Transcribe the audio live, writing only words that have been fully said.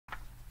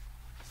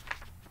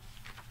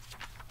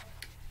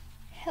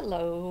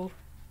Hello,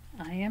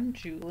 I am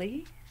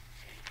Julie,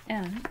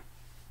 and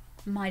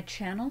my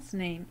channel's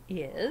name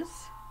is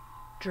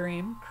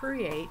Dream,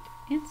 Create,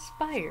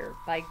 Inspire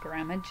by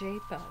Grandma J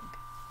Bug,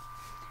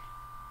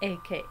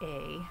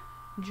 aka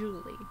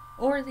Julie,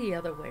 or the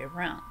other way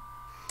around.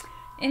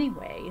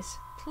 Anyways,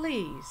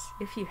 please,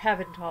 if you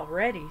haven't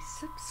already,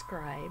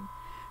 subscribe,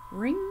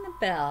 ring the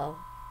bell,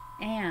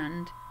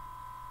 and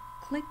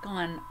click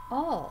on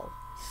all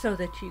so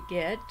that you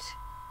get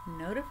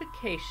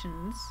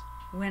notifications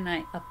when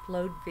I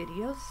upload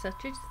videos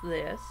such as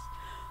this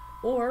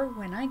or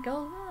when I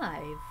go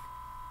live.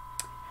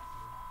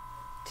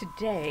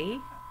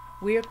 Today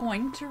we are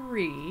going to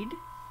read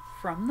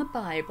from the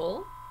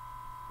Bible,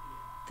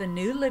 the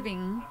New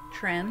Living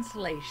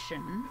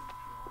Translation,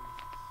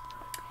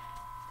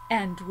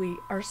 and we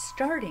are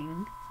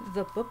starting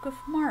the book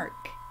of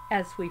Mark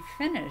as we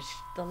finished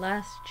the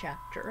last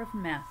chapter of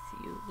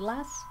Matthew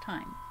last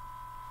time.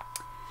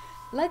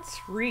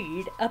 Let's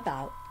read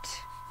about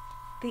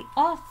the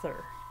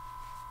author.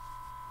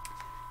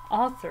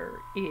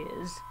 Author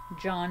is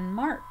John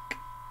Mark.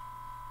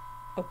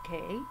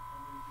 Okay.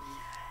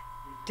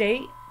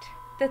 Date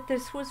that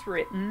this was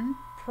written,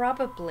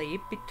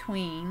 probably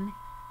between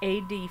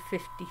AD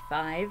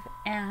 55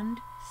 and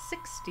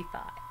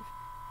 65.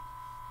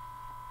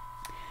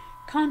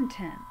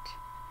 Content.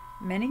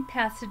 Many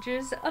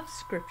passages of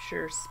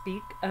Scripture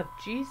speak of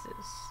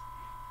Jesus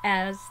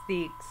as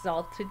the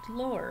exalted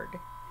Lord,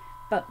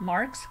 but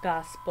Mark's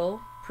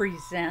Gospel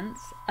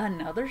presents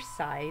another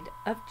side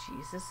of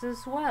Jesus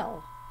as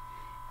well,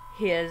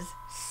 his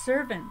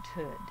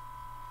servanthood.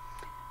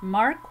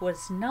 Mark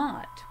was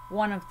not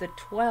one of the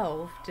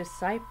 12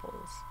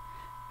 disciples,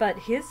 but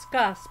his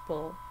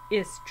Gospel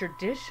is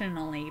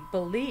traditionally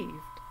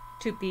believed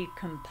to be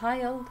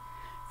compiled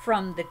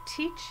from the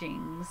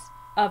teachings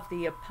of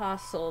the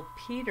Apostle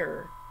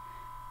Peter.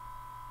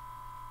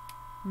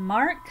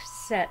 Mark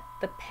set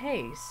the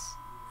pace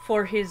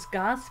for his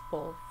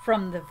Gospel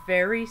from the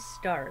very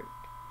start,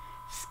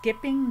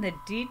 skipping the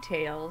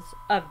details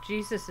of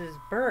Jesus'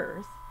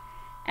 birth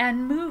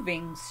and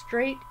moving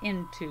straight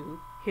into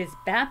his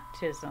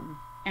baptism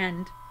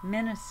and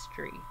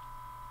ministry.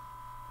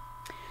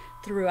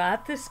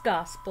 Throughout this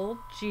Gospel,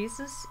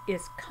 Jesus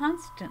is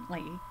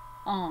constantly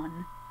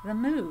on the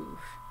move.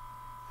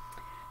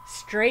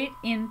 Straight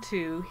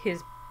into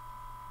his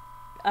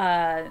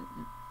on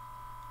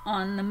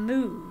the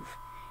move,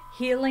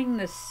 healing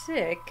the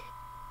sick,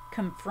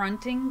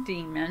 confronting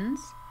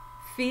demons,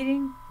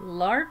 feeding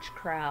large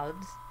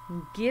crowds,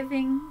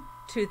 giving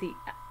to the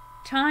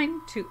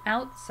time to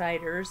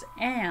outsiders,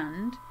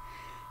 and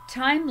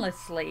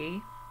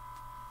tirelessly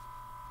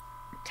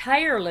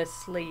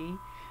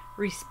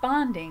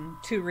responding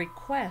to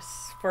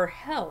requests for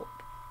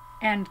help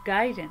and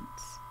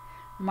guidance.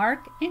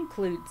 Mark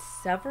includes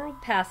several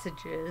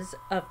passages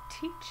of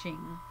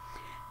teaching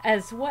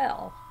as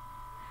well,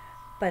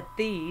 but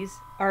these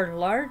are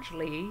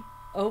largely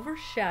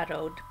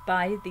overshadowed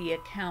by the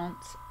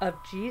accounts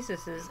of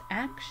Jesus'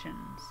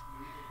 actions.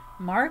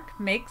 Mark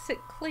makes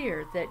it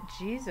clear that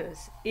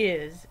Jesus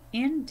is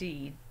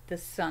indeed the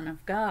Son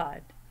of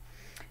God.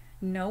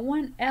 No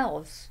one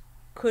else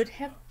could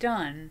have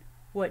done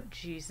what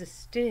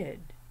Jesus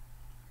did.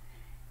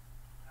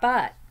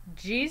 But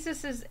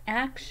Jesus'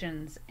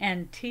 actions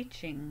and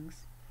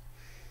teachings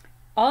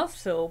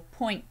also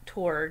point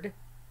toward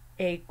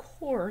a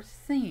core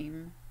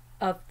theme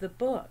of the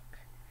book.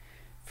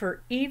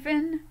 For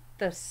even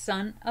the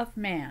Son of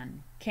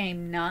Man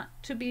came not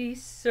to be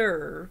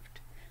served,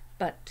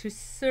 but to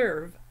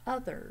serve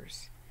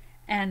others,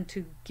 and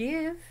to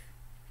give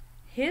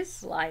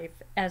his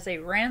life as a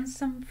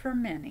ransom for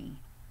many.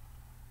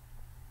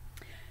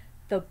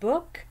 The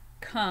book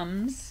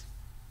comes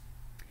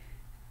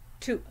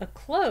to a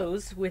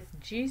close with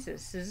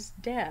Jesus'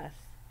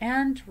 death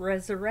and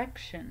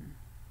resurrection,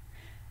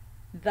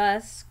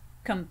 thus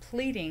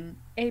completing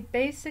a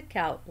basic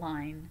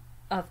outline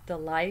of the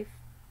life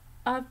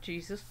of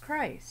Jesus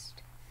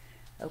Christ.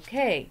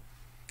 Okay,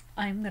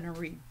 I'm going to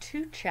read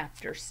 2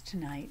 chapters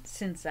tonight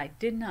since I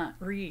did not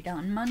read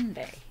on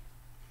Monday.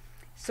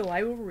 So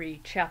I will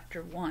read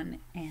chapter 1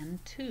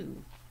 and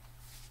 2.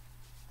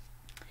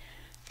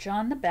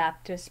 John the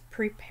Baptist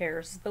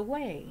prepares the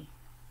way.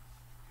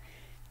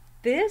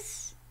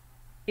 This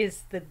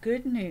is the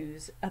good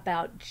news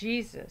about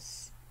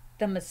Jesus,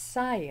 the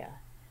Messiah,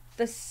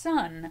 the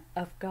Son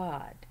of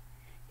God.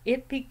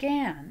 It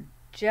began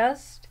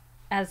just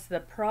as the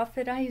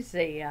prophet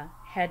Isaiah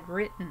had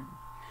written,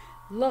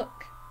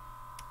 "Look,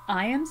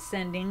 I am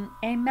sending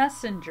a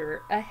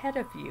messenger ahead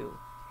of you,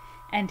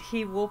 and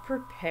he will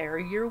prepare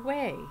your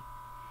way.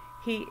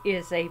 He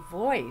is a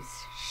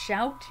voice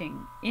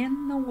shouting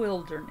in the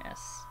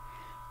wilderness,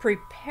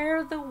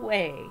 prepare the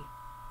way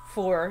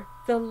for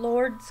the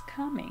Lord's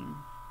coming.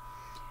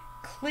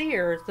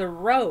 Clear the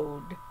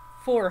road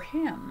for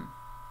him."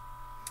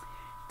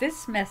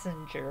 This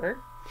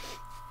messenger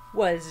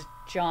was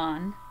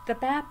John the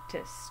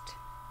Baptist.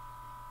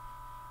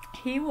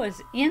 He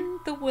was in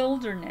the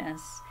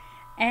wilderness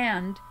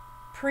and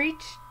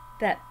preached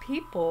that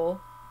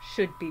people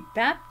should be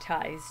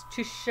baptized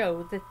to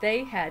show that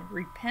they had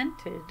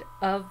repented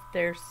of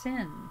their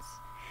sins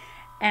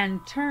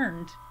and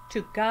turned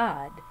to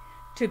God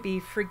to be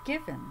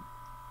forgiven.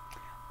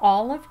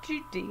 All of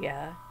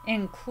Judea,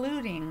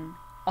 including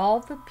all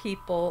the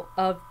people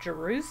of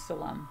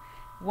Jerusalem,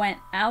 went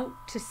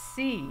out to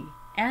see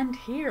and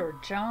hear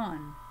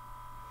John.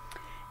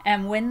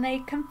 And when they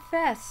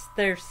confessed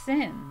their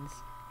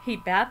sins, he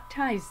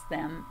baptized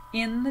them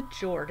in the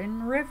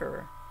Jordan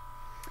River.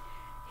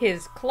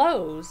 His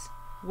clothes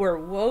were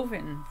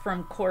woven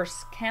from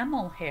coarse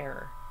camel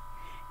hair,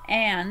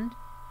 and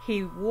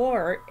he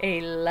wore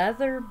a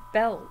leather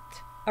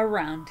belt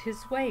around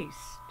his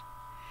waist.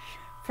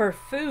 For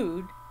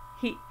food,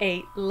 he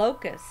ate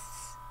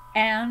locusts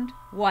and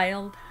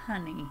wild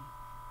honey.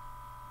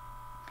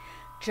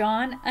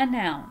 John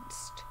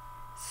announced,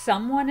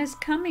 "Someone is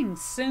coming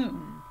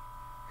soon,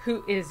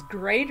 who is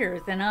greater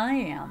than I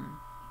am,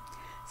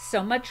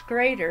 so much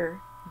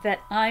greater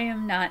that I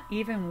am not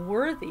even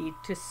worthy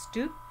to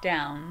stoop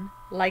down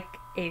like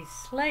a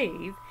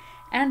slave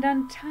and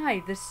untie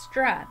the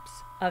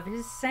straps of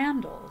his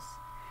sandals.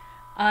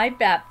 I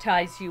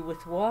baptize you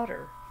with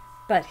water,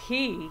 but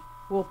he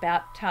will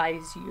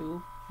baptize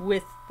you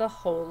with the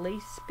Holy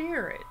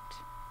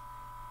Spirit."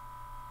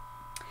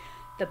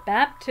 The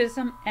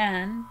baptism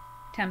and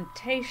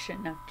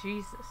temptation of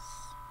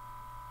Jesus.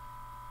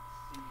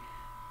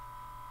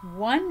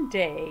 One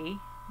day,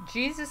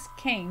 Jesus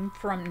came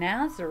from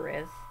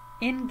Nazareth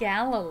in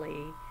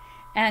Galilee,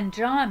 and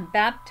John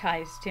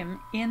baptized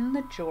him in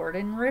the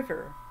Jordan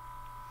River.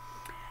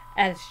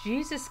 As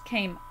Jesus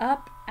came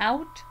up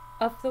out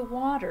of the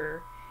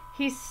water,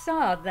 he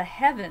saw the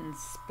heavens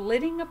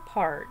splitting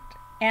apart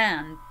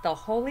and the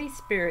Holy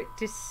Spirit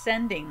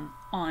descending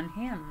on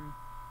him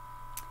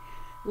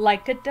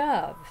like a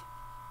dove.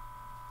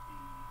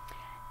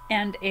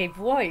 And a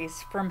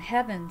voice from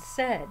heaven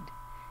said,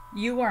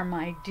 "You are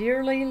my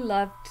dearly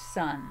loved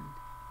Son,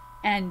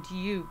 and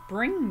you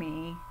bring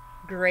me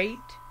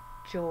great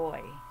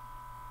joy."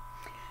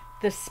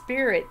 The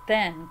Spirit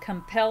then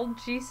compelled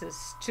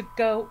Jesus to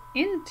go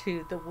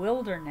into the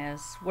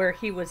wilderness, where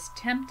he was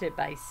tempted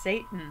by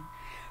Satan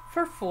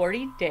for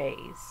 40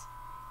 days.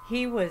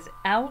 He was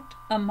out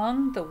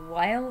among the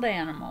wild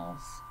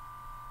animals,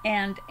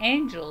 and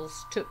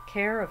angels took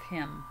care of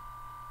him.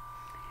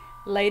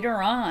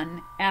 Later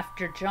on,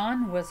 after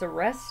John was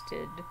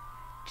arrested,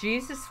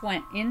 Jesus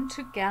went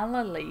into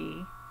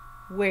Galilee,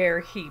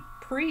 where he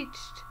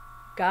preached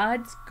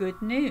God's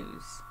good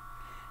news.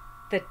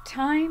 The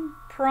time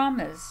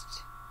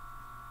promised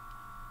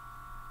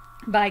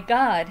by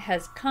God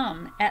has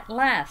come at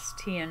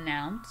last, he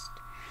announced.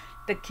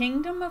 The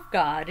kingdom of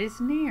God is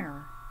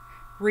near.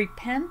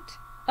 Repent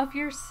of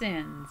your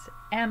sins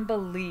and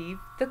believe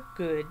the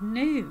good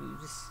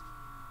news.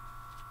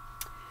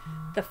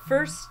 The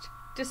first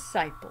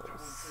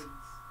disciples.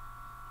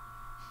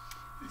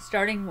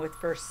 Starting with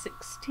verse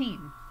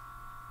 16.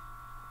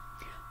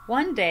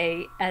 One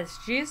day, as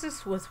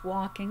Jesus was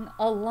walking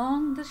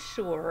along the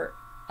shore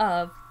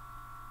of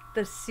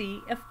the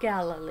Sea of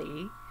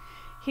Galilee,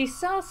 he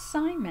saw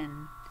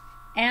Simon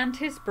and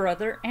his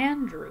brother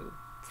Andrew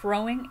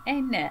throwing a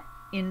net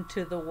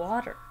into the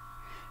water,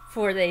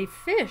 for they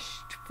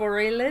fished for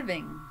a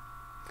living.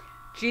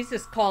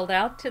 Jesus called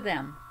out to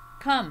them,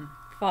 "Come,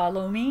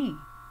 follow me,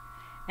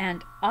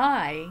 and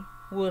I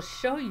will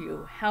show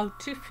you how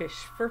to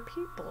fish for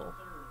people."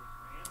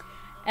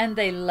 And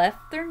they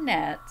left their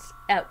nets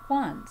at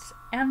once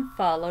and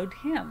followed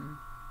him.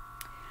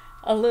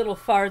 A little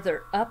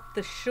farther up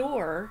the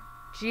shore,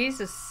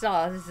 Jesus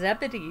saw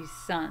Zebedee's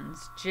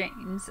sons,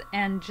 James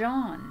and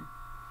John,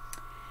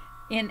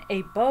 in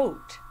a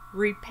boat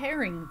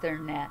repairing their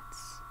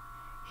nets.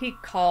 He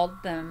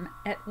called them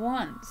at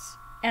once,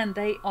 and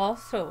they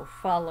also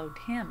followed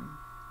him.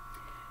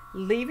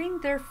 Leaving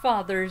their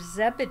father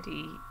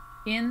Zebedee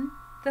in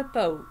the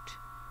boat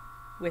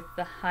with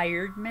the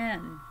hired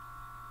men,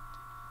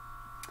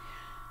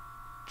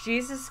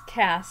 Jesus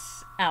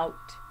casts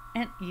out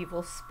an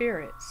evil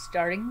spirit,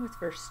 starting with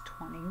verse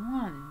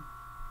 21.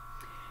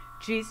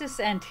 Jesus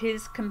and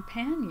his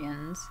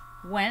companions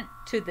went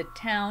to the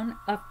town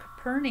of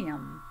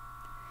Capernaum.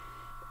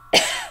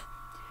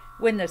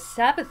 When the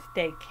Sabbath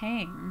day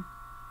came,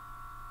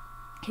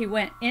 he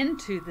went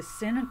into the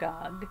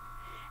synagogue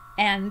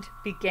and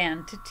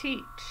began to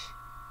teach.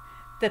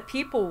 The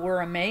people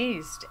were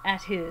amazed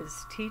at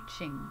his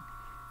teaching,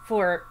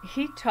 for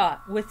he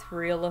taught with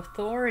real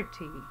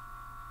authority,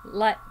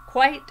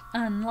 quite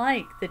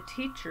unlike the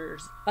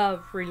teachers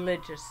of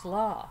religious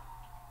law.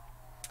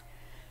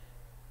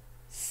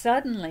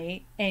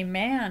 Suddenly, a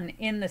man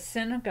in the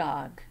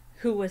synagogue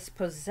who was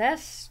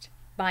possessed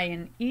by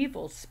an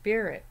evil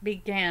spirit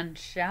began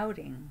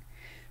shouting,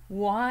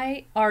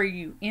 "Why are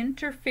you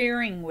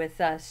interfering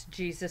with us,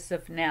 Jesus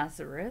of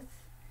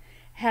Nazareth?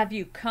 Have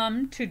you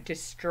come to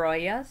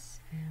destroy us?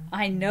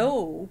 I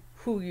know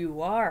who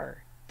you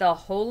are, the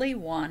Holy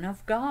One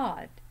of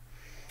God."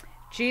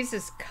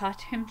 Jesus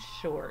cut him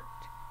short.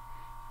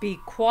 "Be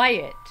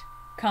quiet,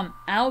 come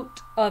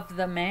out of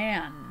the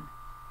man."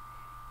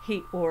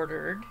 he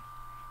ordered.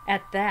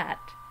 At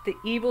that, the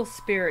evil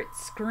spirit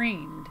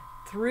screamed,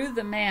 threw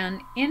the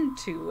man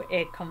into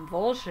a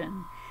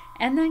convulsion,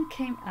 and then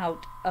came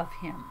out of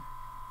him.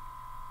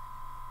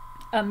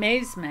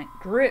 Amazement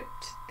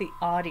gripped the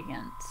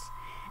audience,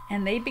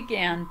 and they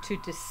began to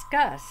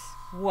discuss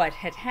what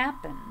had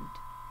happened.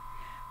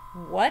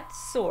 "What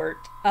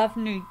sort of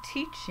new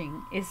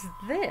teaching is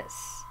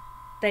this?"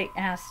 they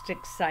asked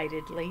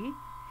excitedly.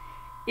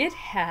 "It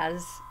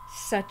has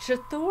such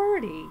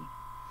authority.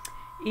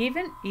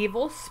 Even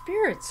evil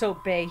spirits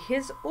obey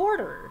his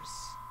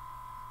orders."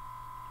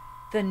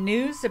 The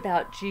news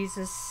about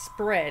Jesus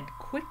spread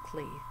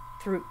quickly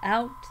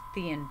throughout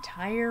the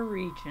entire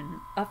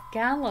region of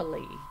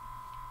Galilee.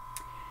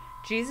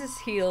 Jesus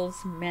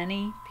heals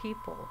many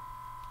people,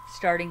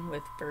 starting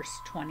with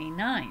verse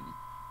 29.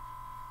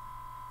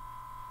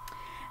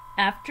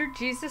 After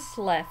Jesus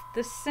left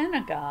the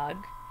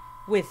synagogue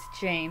with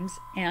James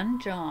and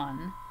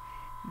John,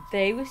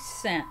 they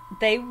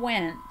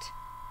went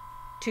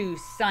to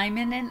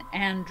Simon and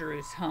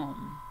Andrew's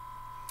home.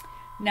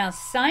 Now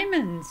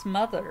Simon's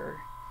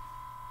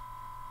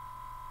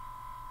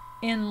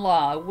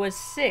mother-in-law was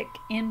sick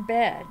in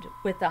bed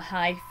with a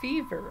high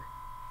fever.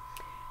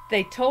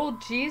 They told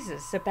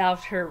Jesus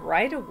about her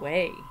right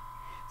away,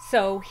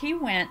 so he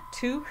went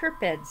to her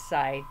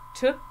bedside,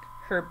 took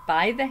her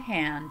by the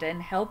hand,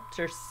 and helped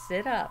her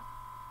sit up.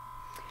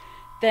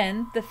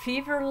 Then the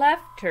fever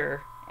left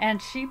her,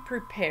 and she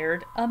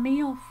prepared a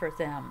meal for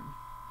them.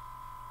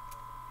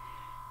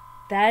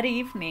 That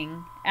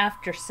evening,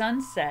 after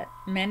sunset,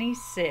 many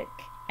sick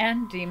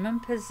and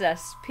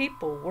demon-possessed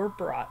people were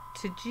brought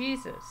to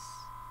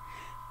Jesus.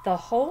 The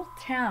whole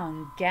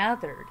town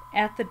gathered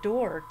at the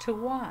door to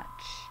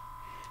watch.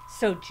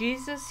 So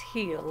Jesus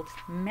healed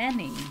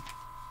many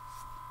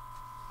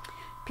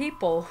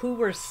people who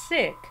were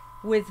sick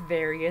with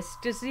various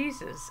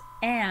diseases,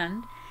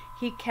 and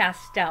he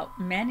cast out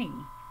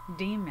many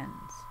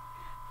demons.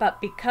 But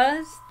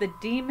because the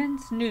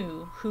demons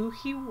knew who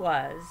he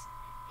was,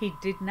 he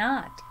did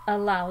not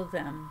allow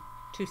them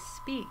to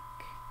speak.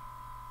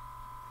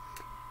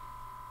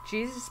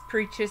 Jesus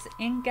preaches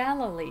in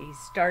Galilee,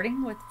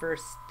 starting with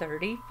verse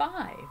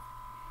 35.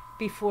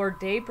 Before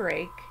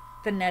daybreak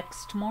the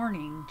next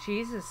morning,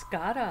 Jesus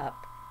got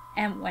up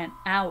and went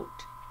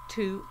out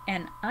to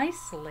an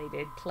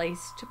isolated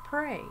place to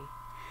pray.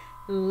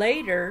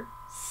 Later,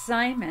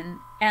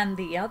 Simon and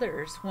the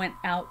others went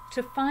out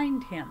to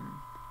find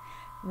him.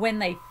 When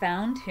they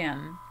found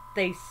him,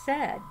 they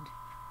said,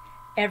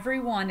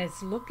 "Everyone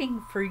is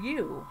looking for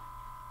you."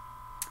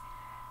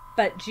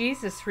 But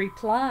Jesus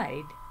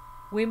replied,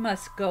 "We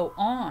must go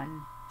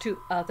on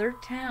to other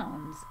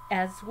towns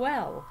as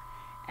well,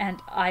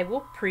 and I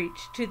will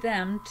preach to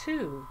them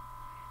too.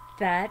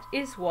 That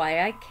is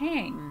why I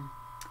came."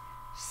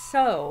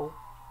 So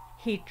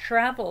he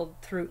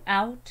traveled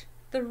throughout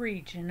the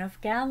region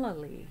of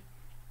Galilee,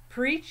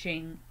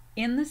 preaching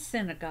in the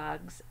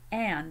synagogues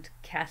and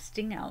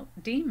casting out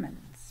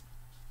demons.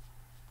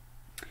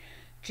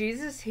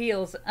 Jesus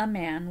heals a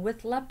man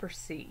with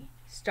leprosy,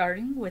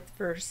 starting with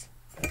verse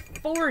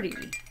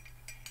 40.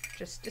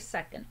 Just a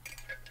second.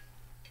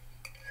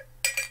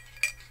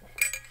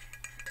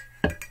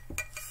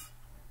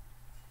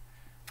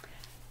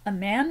 A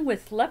man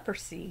with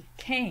leprosy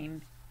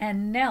came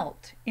and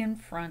knelt in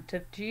front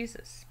of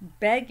Jesus,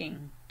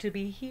 begging to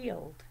be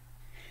healed.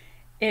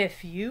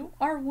 "If you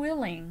are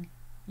willing,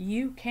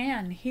 you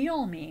can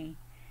heal me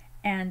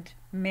and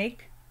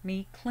make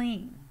me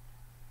clean."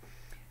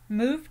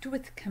 Moved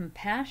with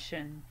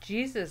compassion,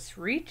 Jesus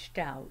reached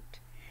out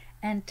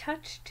and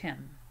touched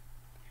him.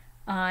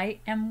 "I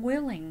am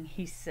willing,"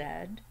 he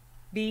said,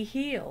 "be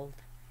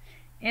healed."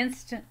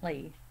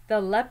 Instantly,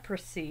 the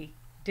leprosy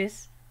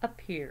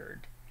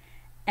disappeared,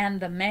 and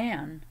the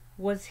man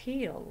was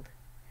healed.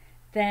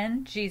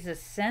 Then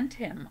Jesus sent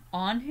him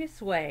on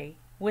his way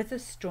with a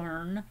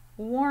stern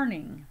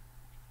warning.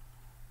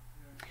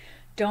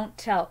 "Don't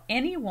tell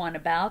anyone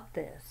about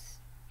this.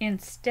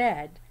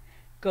 Instead,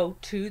 go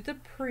to the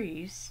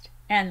priest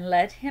and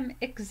let him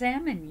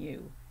examine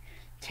you.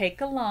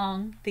 Take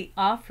along the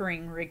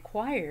offering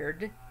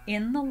required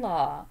in the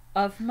law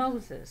of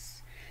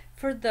Moses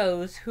for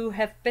those who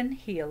have been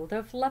healed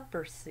of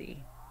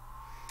leprosy.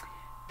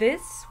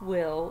 This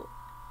will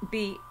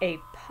be a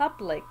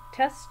public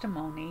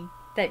testimony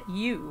that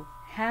you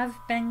have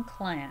been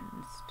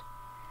cleansed."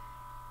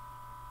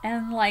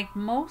 And like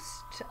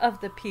most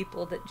of the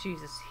people that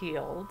Jesus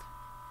healed,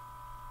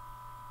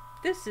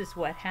 this is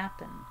what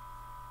happened.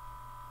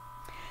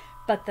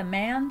 But the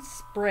man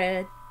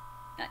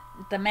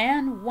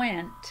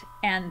went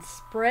and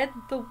spread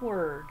the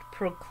word,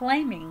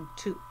 proclaiming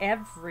to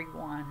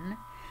everyone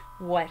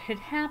what had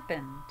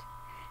happened.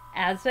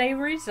 As a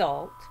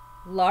result,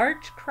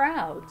 large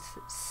crowds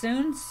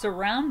soon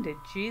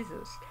surrounded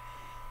Jesus,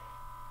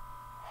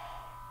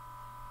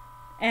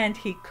 and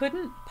he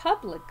couldn't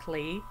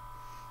publicly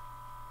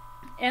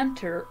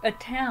enter a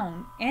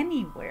town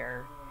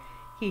anywhere.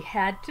 He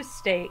had to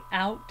stay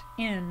out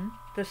in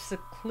the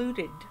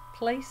secluded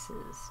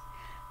places.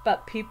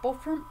 but people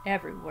from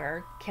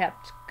everywhere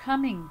kept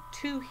coming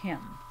to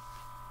him.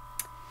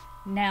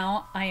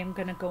 Now I am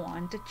going to go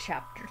on to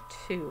chapter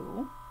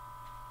 2,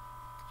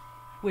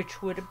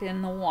 which would have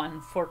been the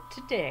one for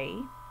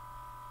today.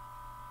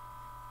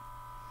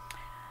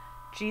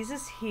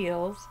 Jesus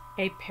heals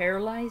a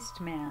paralyzed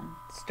man,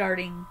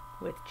 starting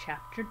with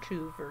chapter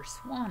 2, verse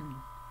 1.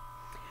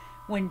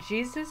 When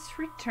Jesus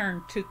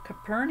returned to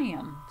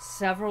Capernaum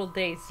several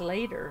days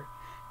later,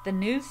 the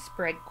news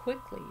spread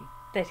quickly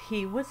that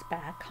he was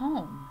back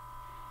home.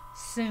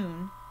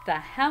 Soon, the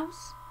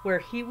house where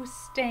he was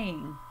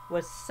staying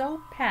was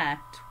so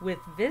packed with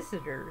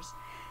visitors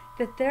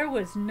that there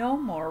was no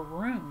more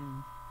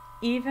room,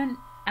 even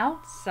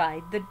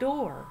outside the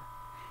door.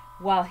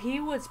 While he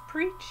was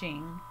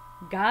preaching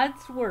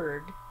God's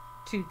word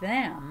to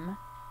them,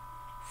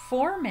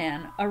 4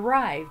 men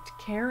arrived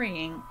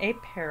carrying a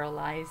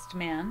paralyzed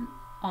man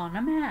on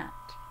a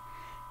mat.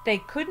 They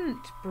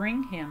couldn't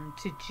bring him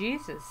to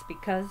Jesus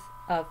because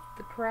of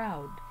the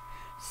crowd,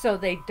 so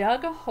they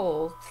dug a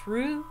hole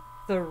through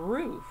the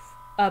roof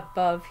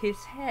above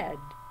his head.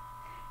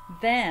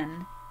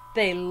 Then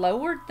they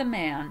lowered the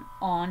man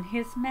on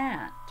his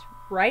mat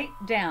right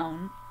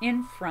down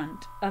in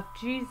front of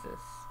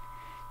Jesus.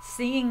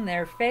 Seeing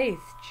their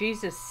faith,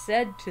 Jesus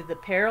said to the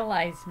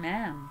paralyzed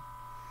man,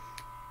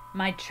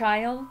 "My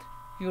child,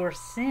 your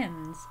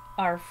sins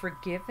are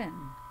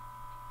forgiven."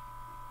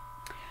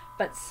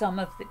 But some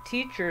of the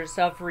teachers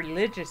of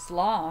religious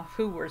law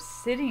who were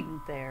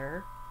sitting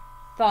there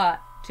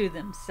thought to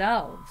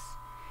themselves,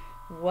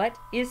 "What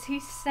is he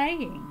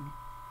saying?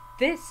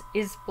 This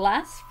is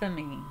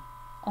blasphemy.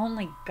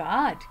 Only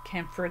God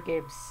can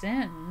forgive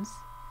sins."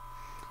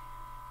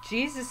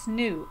 Jesus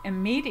knew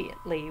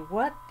immediately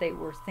what they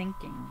were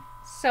thinking,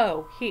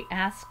 so he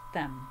asked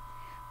them,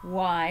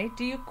 "Why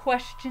do you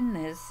question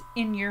this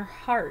in your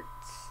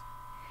hearts?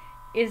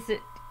 Is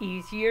it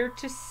easier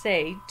to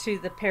say to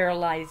the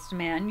paralyzed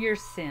man, 'Your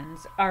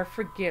sins are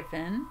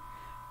forgiven,'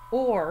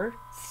 or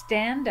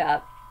 'Stand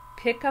up,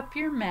 pick up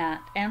your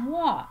mat, and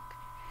walk'?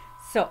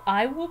 So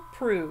I will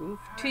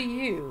prove to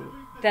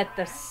you that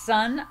the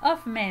Son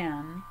of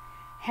Man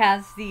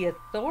has the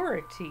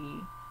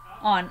authority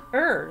on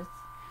earth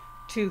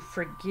to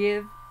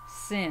forgive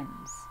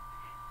sins."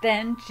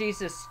 Then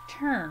Jesus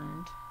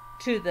turned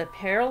to the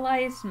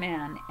paralyzed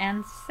man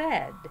and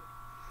said,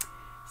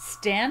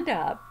 "Stand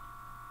up,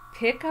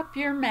 pick up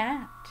your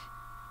mat,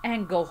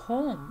 and go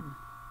home."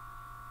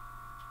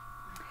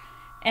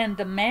 And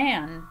the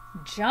man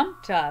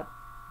jumped up,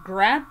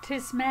 grabbed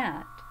his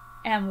mat,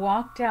 and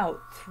walked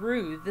out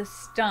through the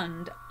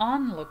stunned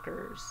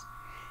onlookers.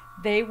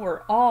 They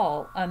were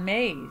all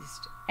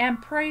amazed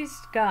and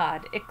praised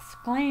God,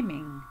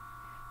 exclaiming,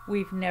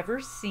 "We've never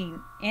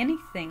seen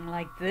anything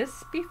like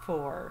this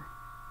before."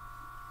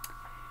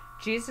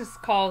 Jesus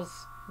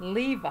calls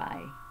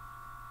Levi,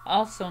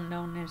 also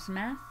known as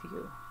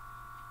Matthew.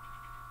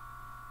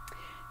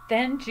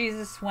 Then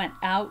Jesus went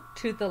out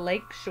to the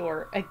lake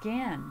shore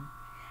again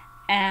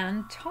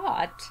and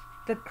taught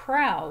the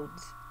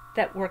crowds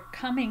that were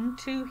coming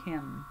to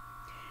him.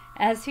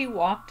 As he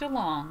walked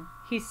along,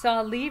 he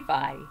saw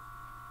Levi,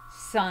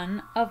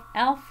 son of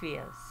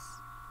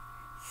Alphaeus,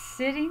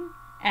 sitting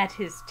at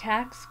his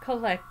tax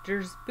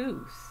collector's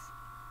booth.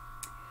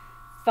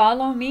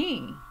 "Follow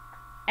me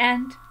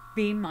and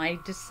be my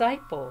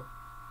disciple,"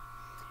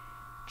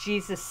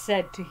 Jesus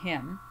said to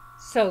him.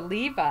 So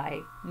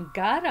Levi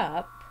got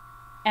up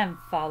and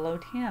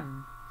followed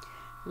him.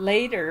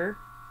 Later,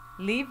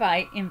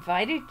 Levi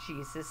invited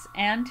Jesus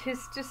and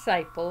his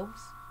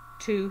disciples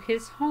to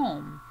his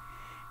home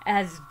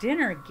as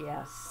dinner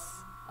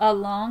guests,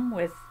 along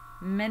with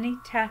many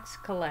tax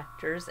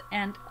collectors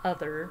and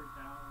other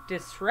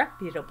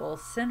disreputable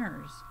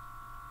sinners.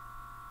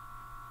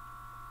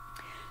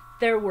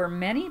 There were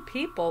many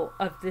people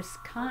of this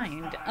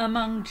kind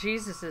among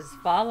Jesus'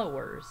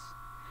 followers,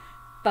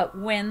 but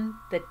when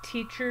the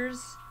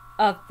teachers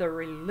of the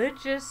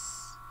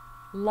religious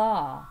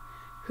law,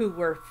 who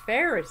were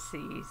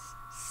Pharisees,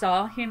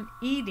 saw him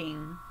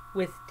eating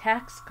with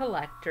tax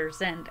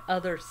collectors and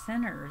other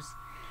sinners,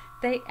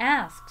 they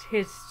asked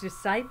his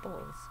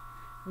disciples,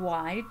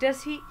 "Why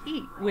does he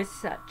eat with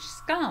such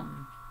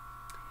scum?"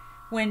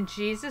 When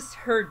Jesus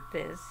heard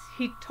this,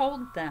 he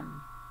told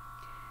them,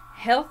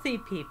 "Healthy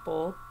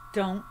people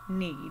don't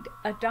need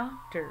a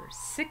doctor.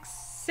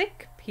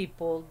 Sick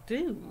people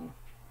do.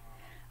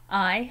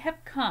 I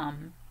have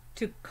come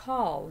to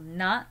call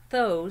not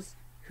those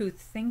who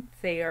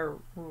think they are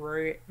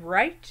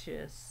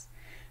righteous,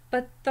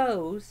 but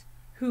those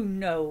who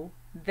know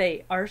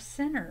they are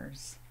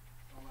sinners."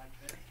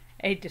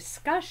 A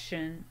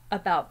discussion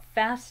about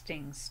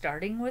fasting,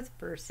 starting with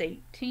verse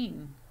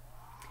 18.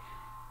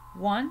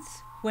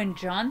 Once, when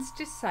John's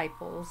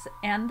disciples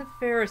and the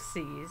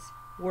Pharisees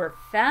were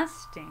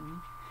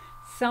fasting,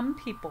 some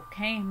people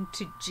came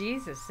to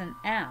Jesus and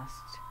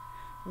asked,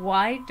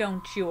 "Why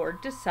don't your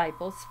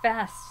disciples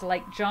fast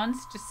like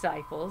John's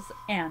disciples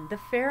and the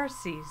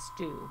Pharisees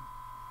do?"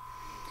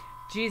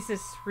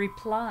 Jesus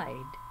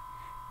replied,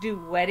 "Do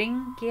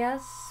wedding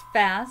guests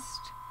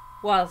fast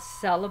while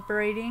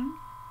celebrating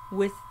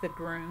with the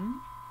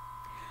groom?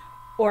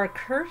 Or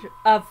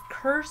of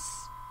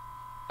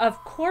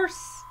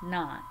course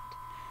not.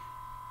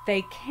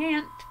 They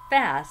can't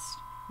fast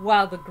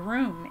while the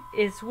groom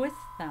is with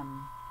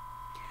them.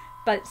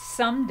 But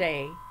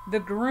someday the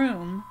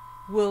groom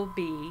will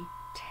be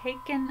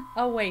taken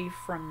away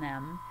from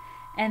them,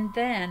 and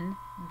then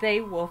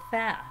they will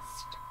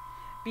fast.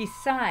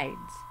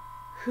 Besides,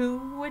 who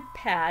would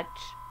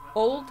patch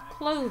old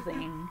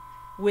clothing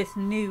with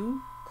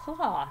new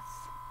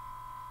cloth?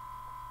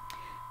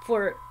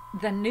 For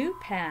the new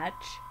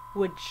patch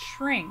would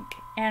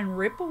shrink and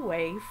rip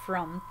away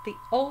from the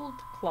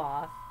old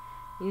cloth,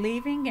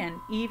 leaving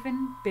an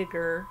even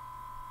bigger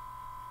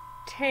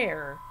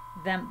tear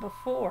than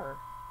before.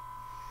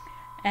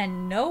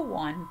 And no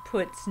one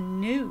puts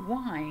new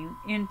wine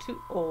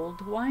into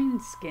old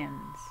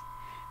wineskins,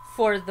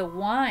 for the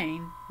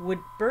wine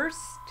would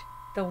burst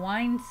the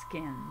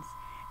wineskins,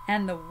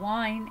 and the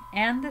wine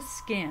and the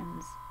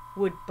skins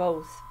would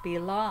both be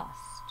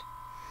lost.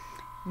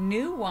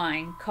 New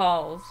wine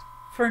calls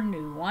for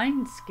new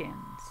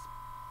wineskins.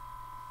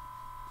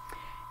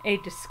 A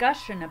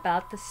discussion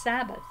about the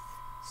Sabbath,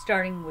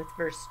 starting with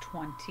verse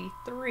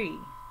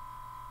 23.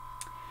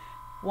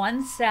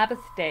 One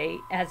Sabbath day,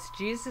 as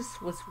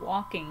Jesus was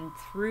walking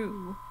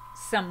through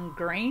some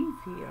grain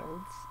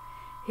fields,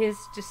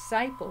 his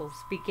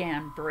disciples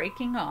began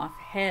breaking off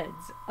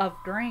heads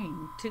of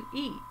grain to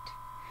eat.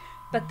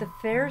 But the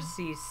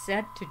Pharisees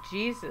said to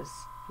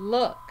Jesus,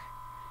 "Look,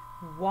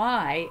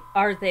 why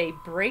are they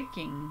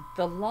breaking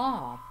the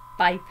law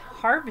by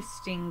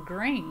harvesting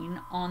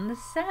grain on the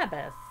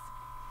Sabbath?"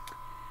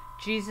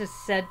 Jesus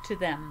said to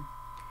them,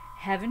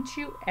 "Haven't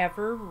you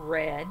ever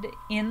read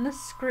in the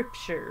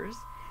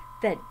scriptures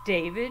that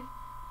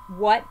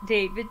what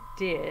David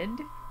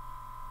did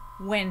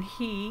when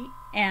he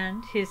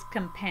and his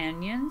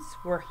companions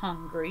were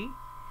hungry?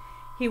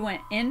 He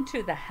went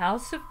into the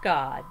house of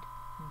God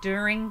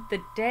during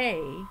the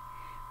day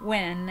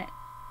when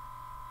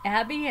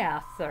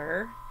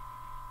Abiathar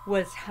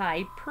was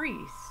high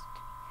priest,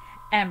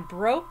 and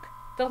broke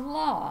the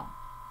law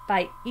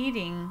by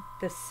eating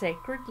the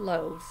sacred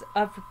loaves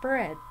of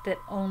bread that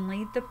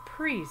only the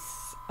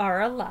priests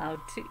are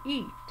allowed to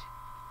eat.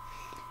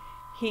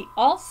 He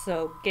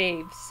also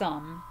gave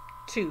some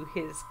to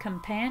his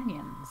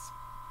companions."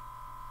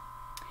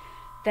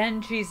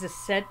 Then Jesus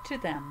said to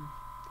them,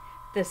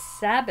 "The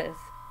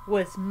Sabbath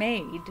was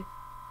made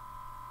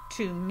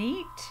to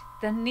meet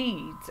the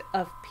needs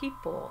of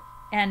people,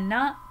 and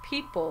not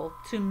people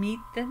to meet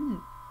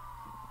the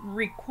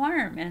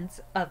requirements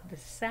of the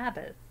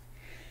Sabbath.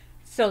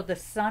 So the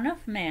Son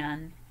of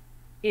Man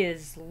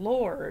is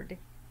Lord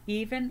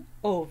even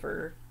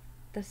over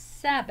the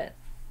Sabbath."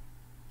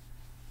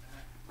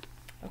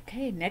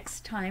 Okay,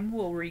 next time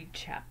we'll read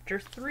chapter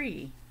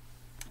 3.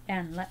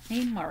 And let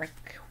me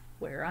mark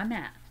where I'm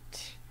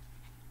at.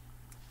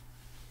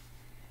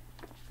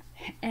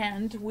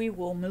 And we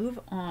will move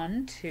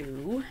on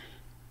to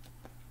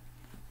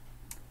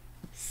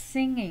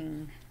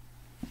singing.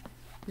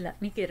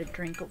 Let me get a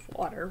drink of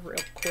water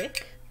real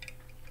quick.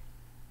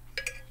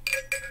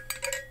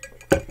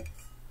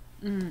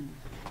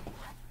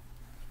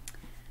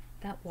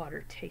 That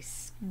water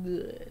tastes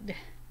good.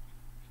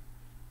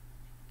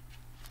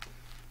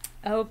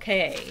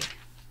 Okay.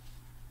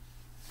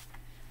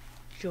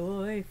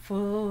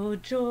 Joyful,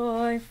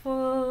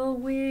 joyful,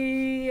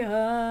 we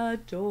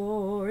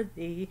adore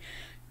thee,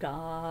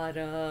 God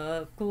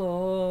of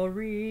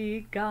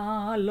glory,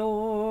 God,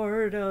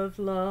 Lord of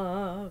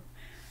love.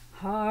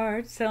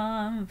 Hearts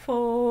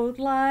unfold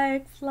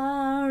like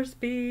flowers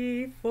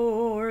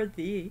before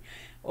thee,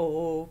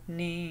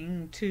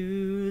 opening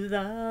to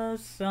the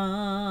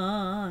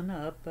sun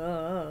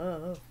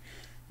above.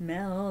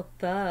 Melt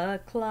the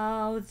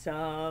clouds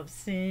of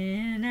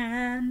sin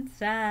and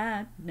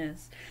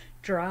sadness,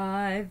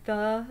 drive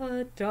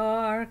the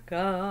dark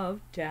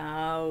of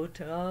doubt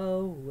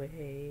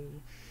away.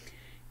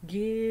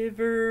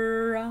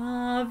 Giver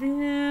of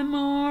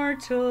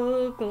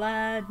immortal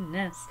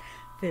gladness,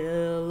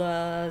 fill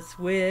us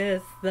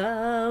with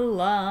the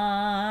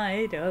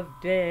light of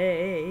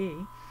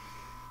day.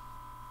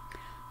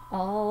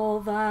 All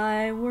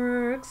thy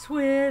works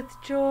with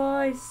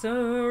joy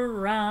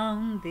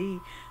surround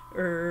thee,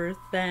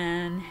 earth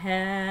and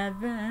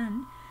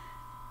heaven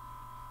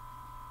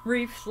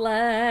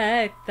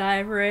reflect thy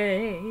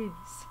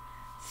rays.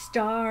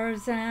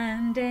 Stars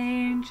and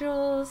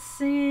angels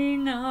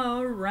sing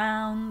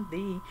around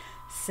thee,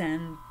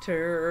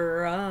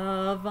 center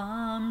of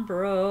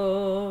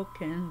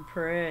unbroken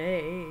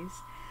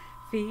praise.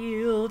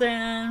 Field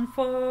and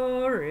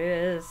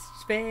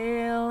forest,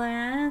 vale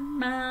and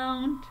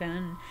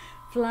mountain,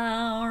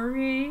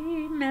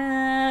 flowery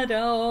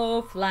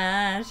meadow,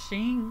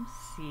 flashing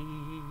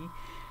sea,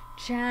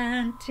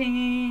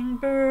 chanting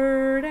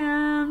bird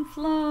and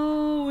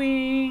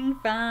flowing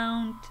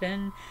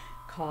fountain,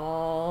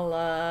 call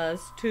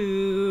us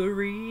to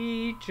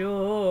rejoice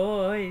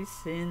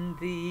in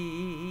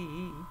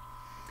thee.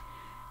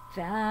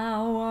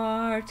 Thou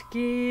art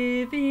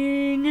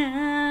giving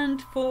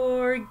and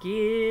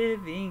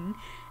forgiving,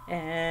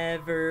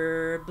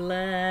 ever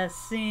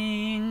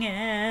blessing,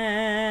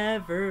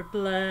 ever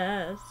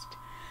blessed.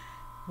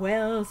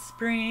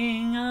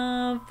 Wellspring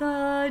of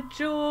the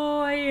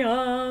joy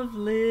of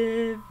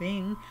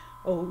living,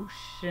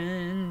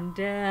 ocean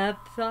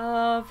depth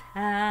of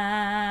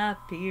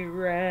happy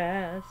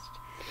rest.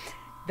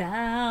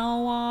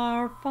 Thou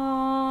our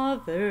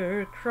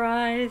Father,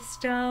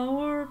 Christ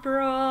our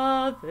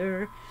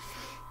brother,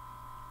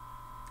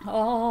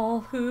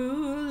 all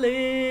who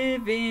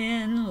live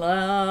in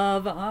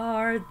love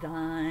are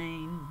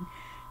thine.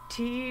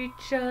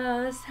 Teach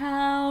us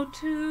how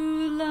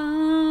to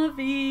love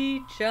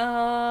each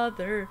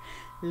other,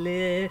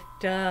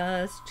 lift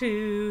us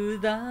to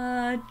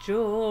the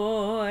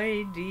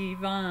joy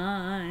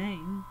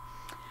divine.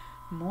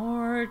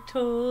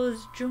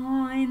 Mortals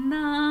join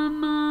the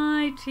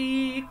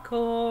mighty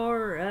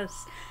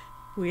chorus,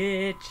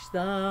 which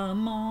the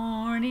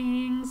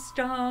morning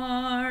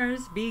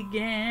stars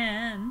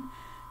began.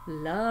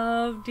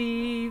 Love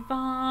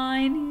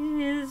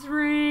divine is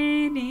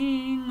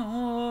reigning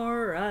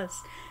o'er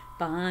us,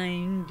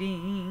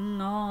 binding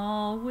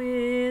all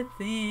within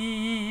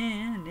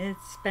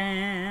its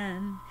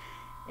span.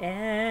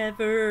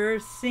 Ever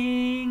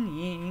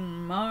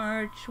singing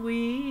march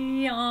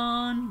we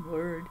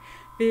onward,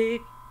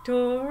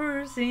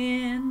 victors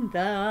in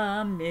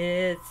the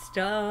midst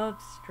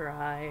of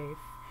strife.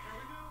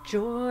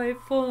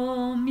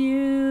 Joyful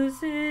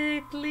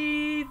music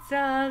leads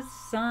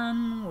us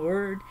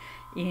onward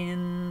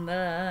in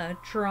the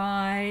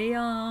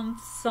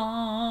triumph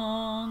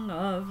song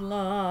of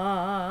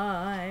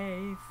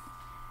life.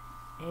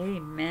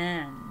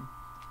 Amen.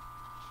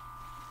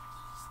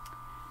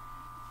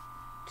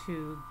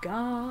 To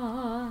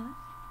God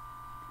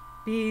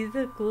be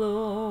the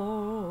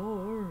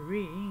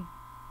glory.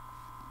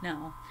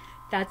 No,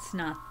 that's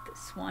not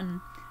this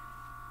one.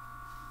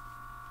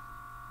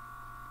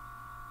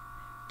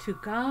 To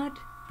God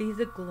be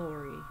the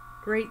glory,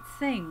 great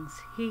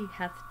things he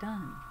hath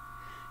done.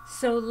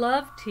 So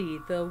loved he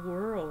the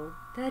world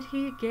that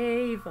he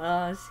gave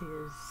us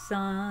his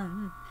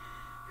Son,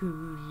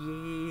 who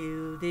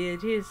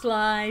yielded his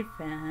life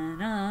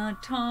an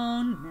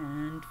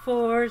atonement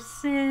for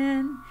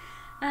sin,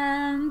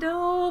 and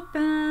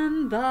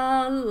opened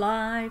the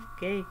life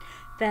gate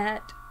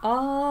that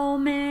all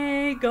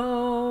may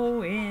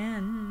go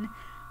in.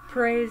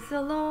 Praise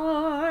the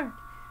Lord,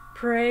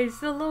 praise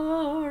the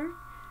Lord.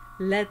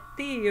 Let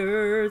the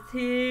earth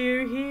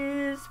hear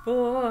his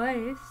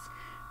voice.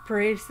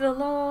 Praise the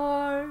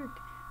Lord,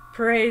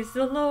 praise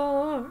the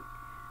Lord.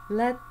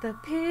 Let the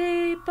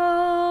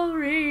people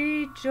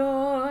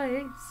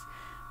rejoice.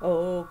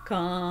 Oh,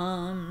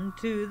 come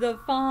to the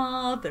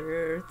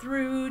Father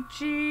through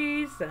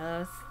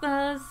Jesus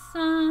the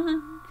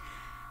Son,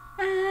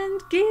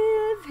 and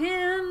give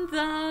him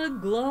the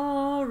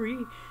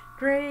glory,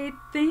 great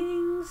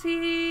things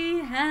he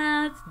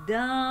hath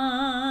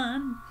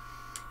done.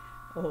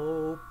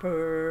 O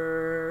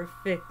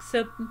perfect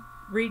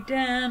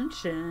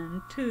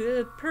redemption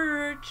to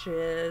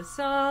purchase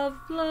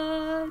of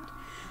blood,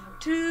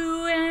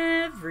 to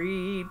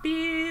every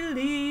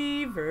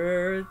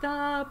believer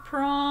the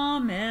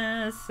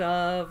promise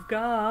of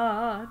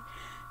God.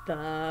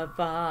 The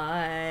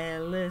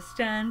vilest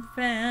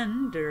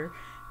offender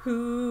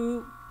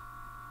who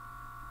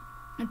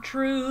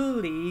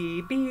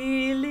truly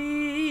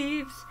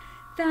believes,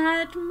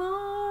 that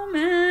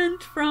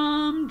moment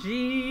from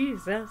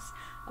Jesus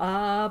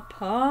a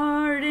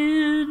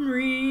pardon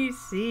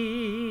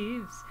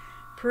receives.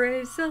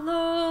 Praise the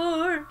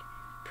Lord,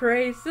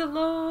 praise the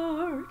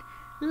Lord.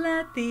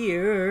 Let the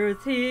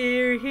earth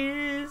hear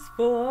his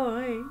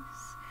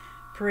voice.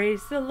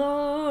 Praise the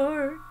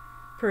Lord,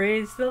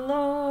 praise the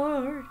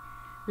Lord.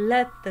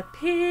 Let the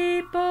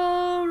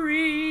people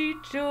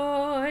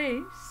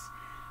rejoice.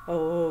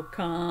 Oh,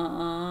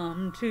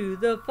 come to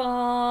the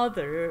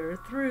Father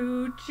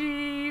through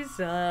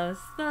Jesus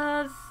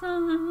the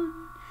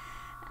Son,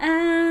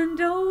 and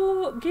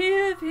oh,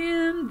 give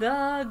him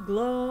the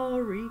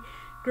glory,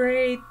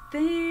 great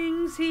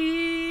things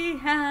he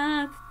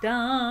hath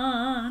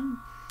done.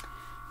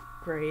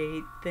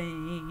 Great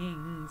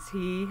things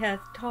he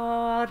hath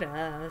taught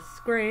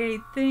us,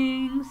 great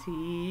things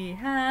he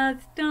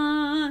hath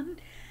done,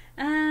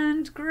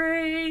 and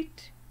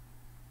great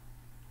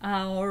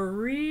our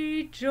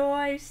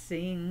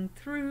rejoicing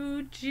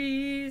through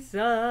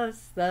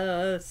Jesus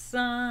the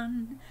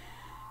Son.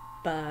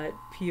 But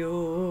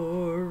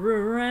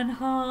purer and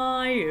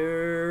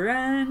higher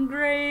and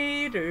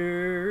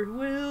greater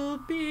will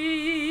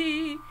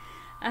be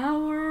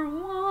our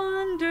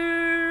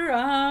wonder,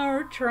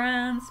 our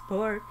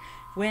transport,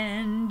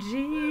 when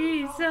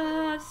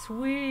Jesus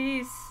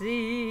we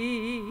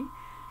see.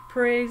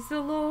 Praise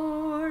the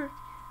Lord,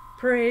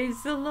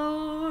 praise the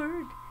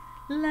Lord.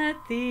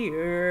 Let the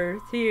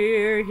earth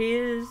hear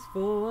his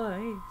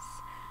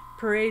voice.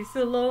 Praise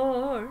the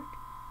Lord,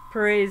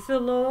 praise the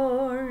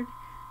Lord.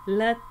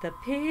 Let the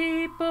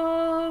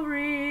people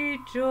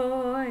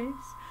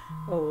rejoice.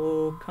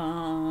 Oh,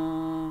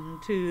 come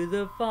to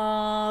the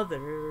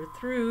Father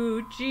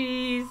through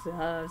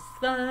Jesus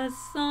the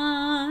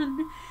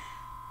Son,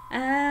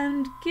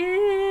 and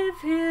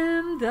give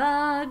him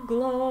the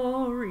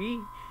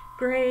glory,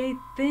 great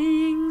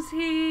things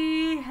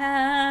he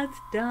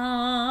hath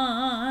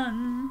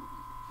done.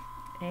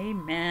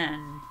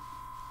 Amen.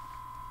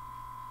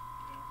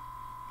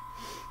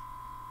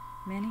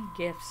 Many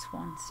gifts,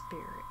 one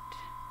Spirit.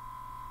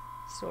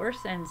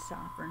 Source and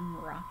sovereign,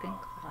 rock and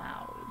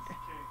cloud.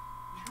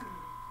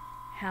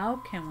 How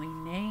can we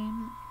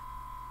name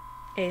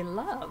a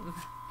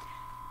love?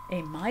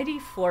 A mighty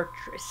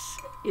fortress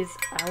is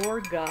our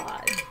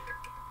God.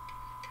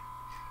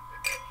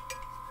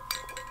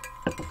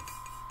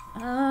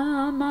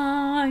 A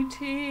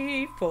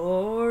mighty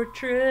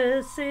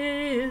fortress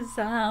is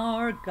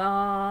our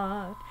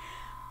God,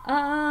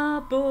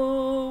 a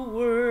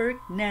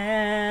bulwark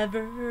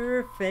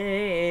never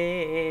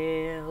failing.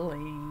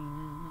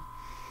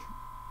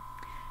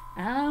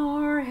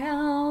 Our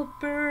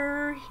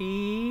helper,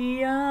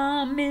 he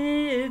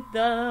amid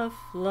the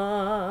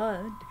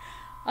flood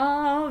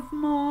of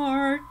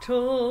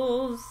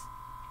mortal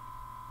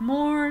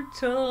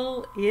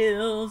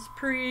ills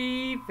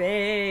prevailing.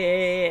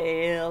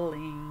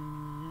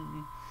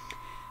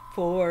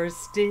 For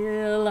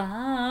still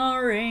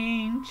our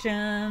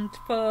ancient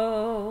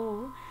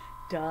foe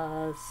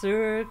does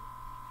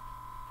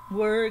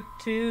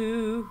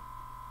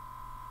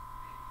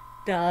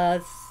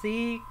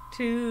seek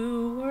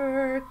to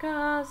work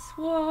us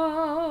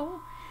woe.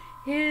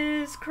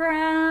 His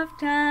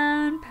craft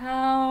and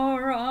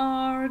power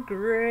are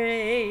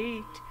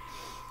great,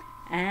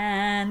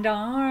 and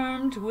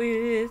armed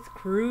with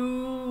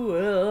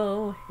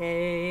cruel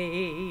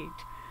hate.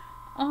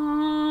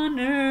 On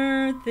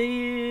earth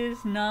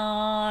is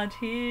not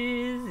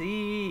his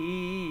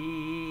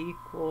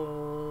equal.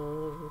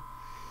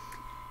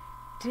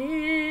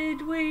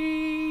 Did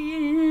we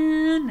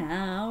in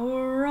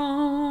our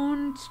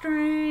own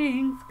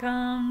strength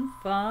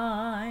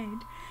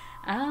confide,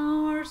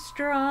 our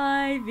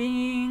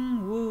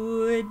striving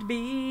would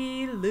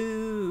be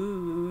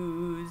losing.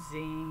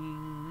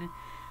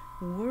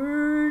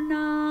 Were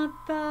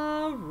not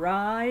the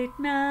right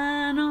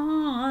man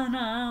on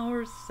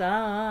our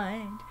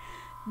side,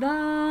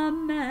 the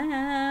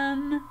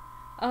man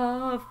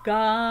of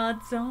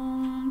God's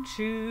own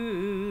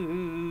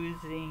choosing,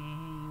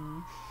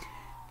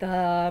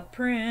 the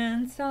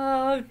Prince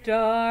of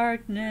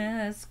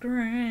darkness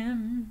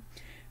grim,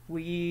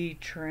 we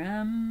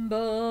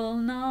tremble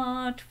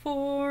not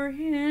for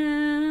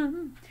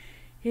him.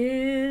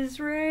 His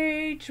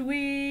rage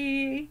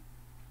we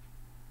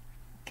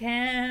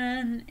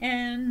can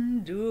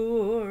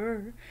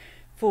endure,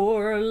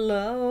 for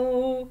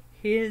lo,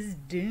 his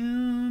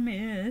doom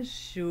is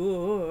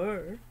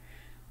sure.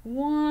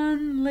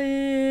 One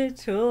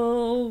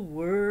little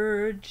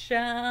word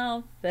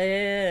shall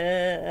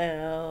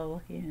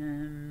fail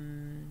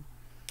him,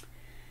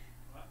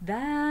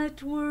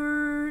 that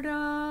word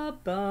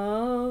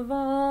above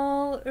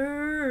all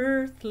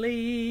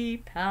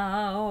earthly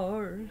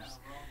powers,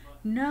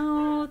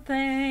 no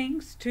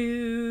thanks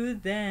to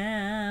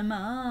them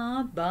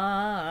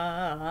abideth.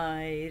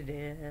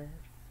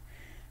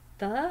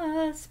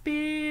 The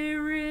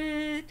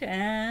Spirit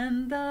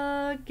and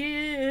the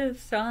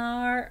gifts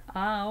are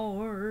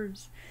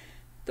ours,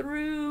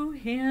 through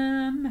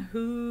him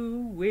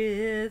who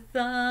with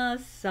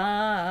us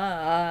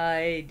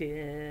sideth.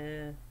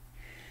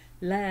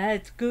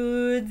 Let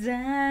goods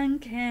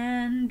and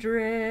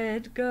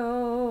kindred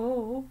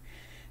go,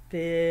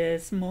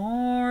 this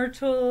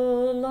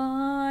mortal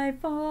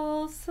life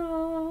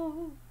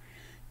also.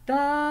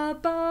 The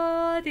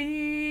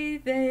body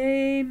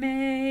they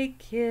may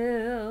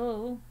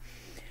kill,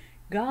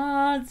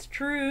 God's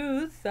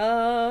truth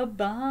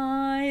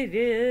abideth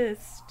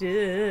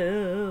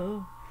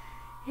still.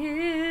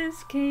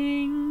 His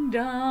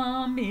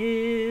kingdom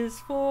is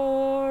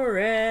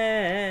forever.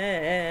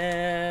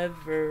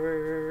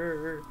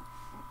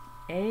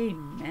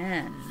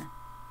 Amen.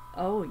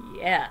 Oh,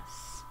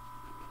 yes.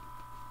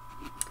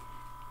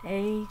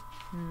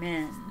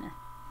 Amen.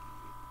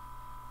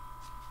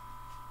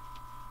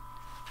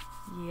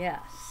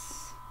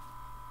 Yes.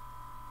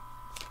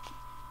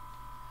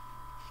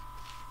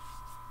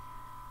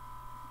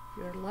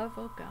 Your love,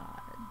 O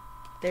God.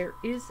 There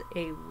is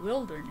a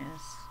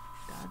wilderness,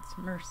 God's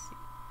mercy.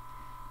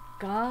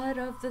 God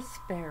of the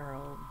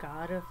sparrow,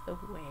 God of the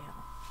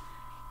whale.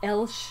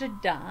 El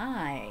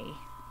Shaddai.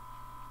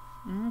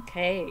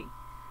 Okay.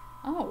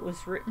 Oh, it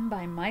was written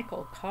by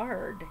Michael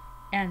Card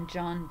and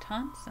John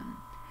Thompson,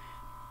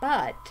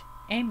 but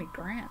Amy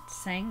Grant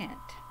sang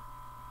it.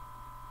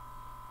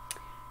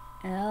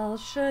 El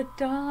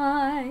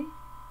Shaddai,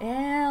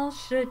 El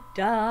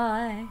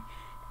Shaddai,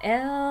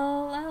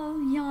 El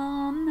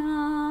Elyon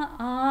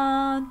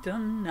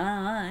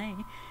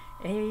Adonai.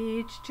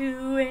 Age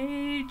to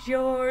age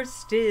you're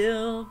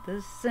still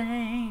the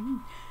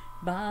same,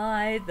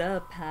 by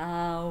the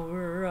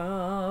power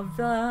of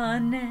the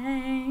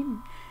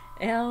name.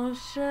 El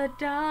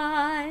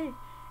Shaddai,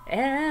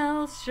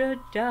 El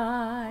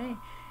Shaddai,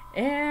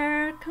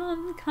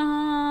 Erkamkana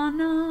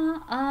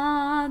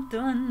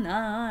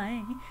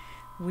Adonai.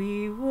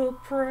 We will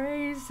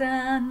praise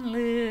and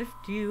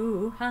lift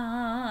you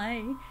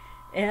high,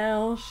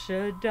 El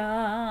Shaddai.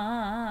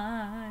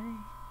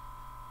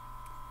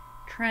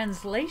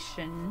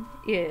 Translation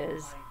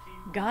is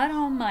God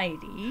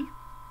Almighty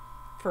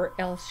for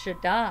El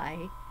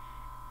Shaddai.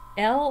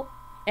 El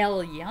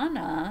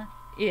Elyon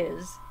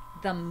is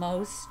the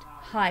Most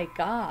High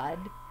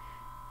God.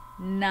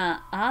 Na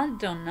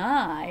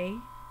Adonai,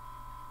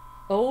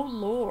 O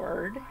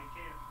Lord.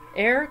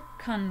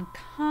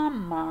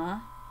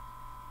 Erkamka.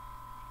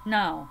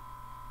 No.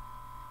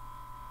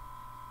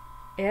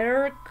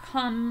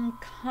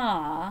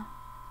 Erkamka.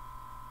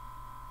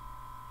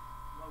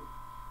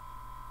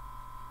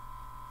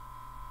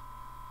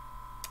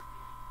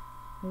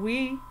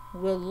 We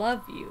will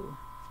love you.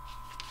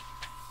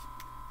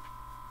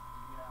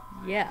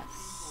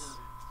 Yes.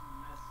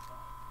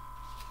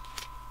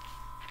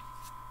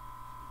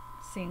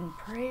 Sing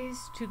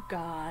praise to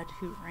God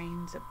who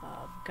reigns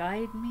above.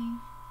 Guide me,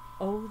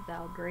 O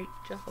thou great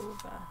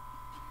Jehovah.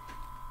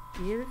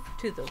 Give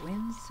to the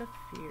winds of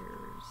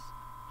fears.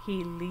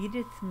 He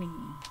leadeth me.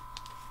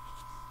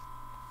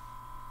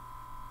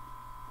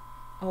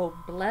 O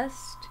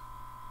blessed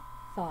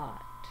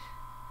thought.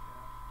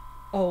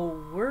 O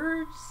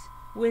words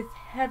with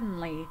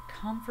heavenly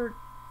comfort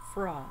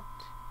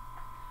fraught.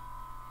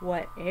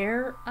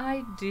 Whate'er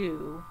I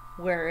do,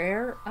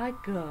 where'er I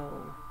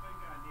go,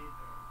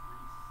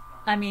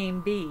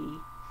 be,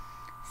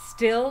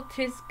 still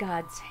 'tis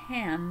God's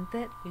hand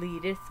that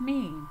leadeth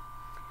me.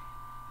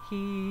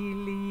 He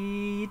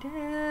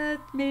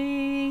leadeth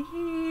me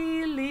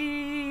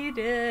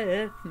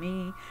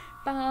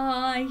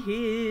by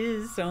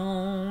his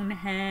own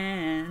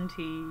hand.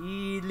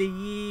 He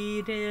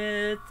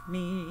leadeth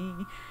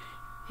me,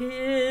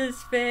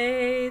 his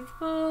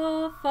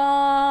faithful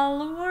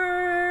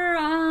follower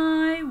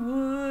I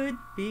would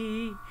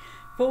be,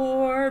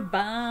 for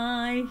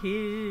by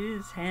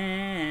his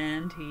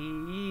hand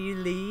he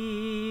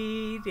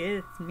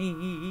leadeth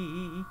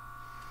me.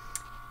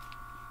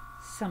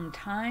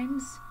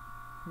 Sometimes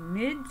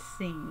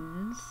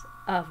mid-scenes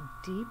of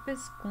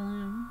deepest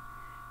gloom,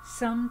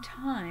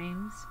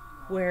 sometimes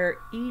where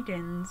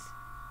Eden's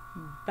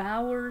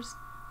bowers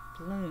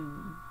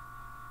bloom.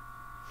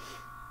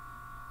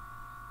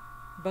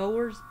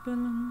 Bowers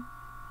bloom?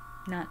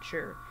 Not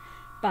sure.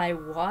 By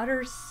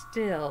waters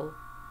still,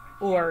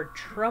 or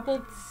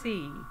troubled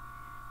sea,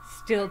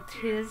 still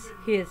 'tis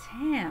his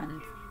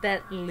hand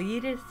that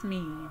leadeth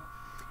me.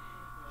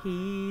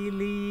 He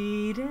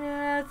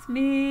leadeth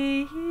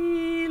me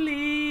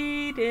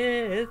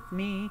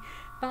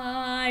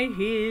by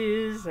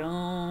his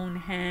own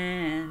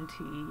hand.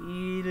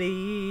 He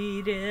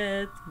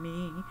leadeth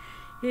me,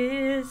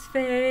 his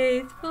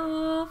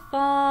faithful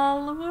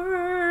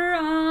follower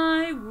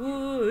I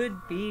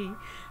would be,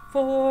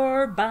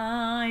 for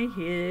by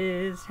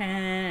his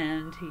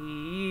hand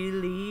he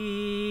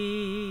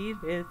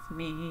leadeth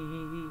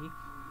me.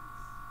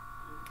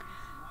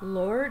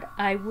 Lord,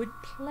 I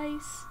would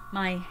place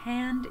my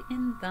hand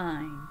in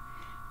thine,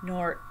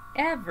 nor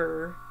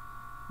ever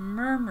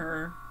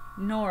murmur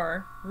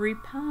nor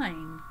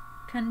repine,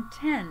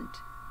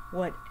 content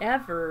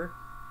whatever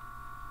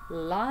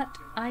lot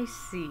I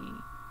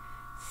see,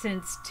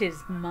 since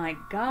 'tis my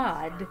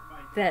God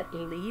that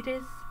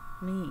leadeth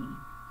me.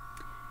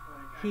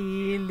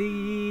 He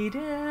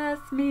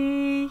leadeth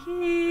me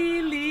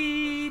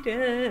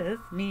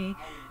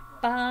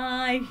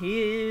by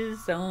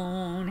his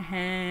own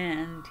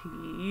hand.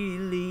 He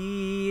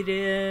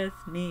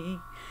leadeth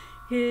me,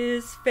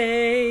 his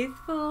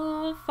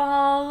faithful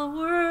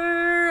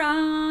follower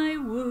I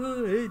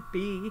would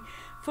be,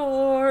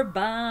 for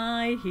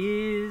by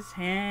his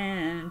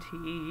hand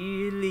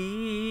he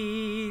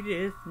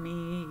leadeth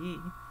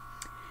me.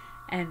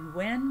 And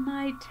when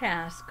my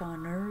task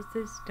on earth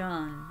is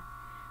done,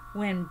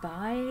 when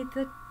by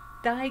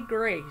thy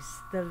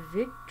grace the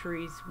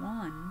victory's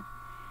won,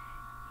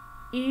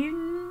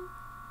 in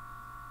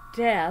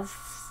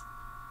death's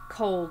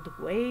cold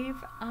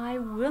wave I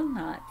will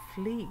not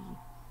flee,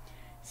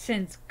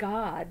 since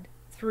God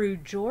through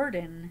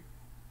Jordan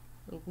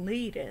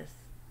leadeth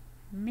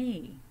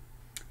me.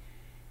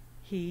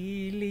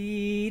 He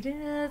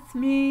leadeth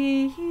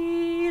me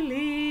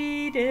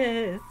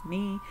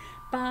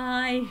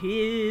by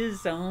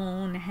his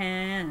own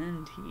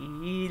hand.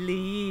 He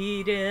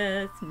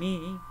leadeth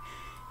me,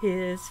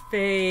 his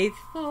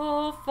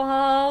faithful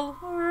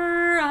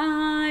follower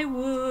I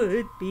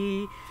would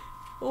be,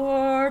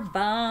 for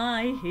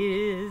by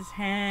his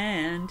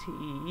hand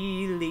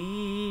he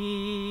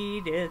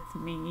leadeth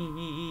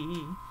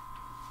me.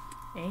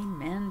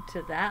 Amen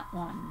to that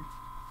one.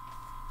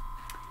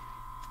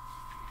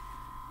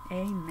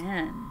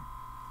 Amen.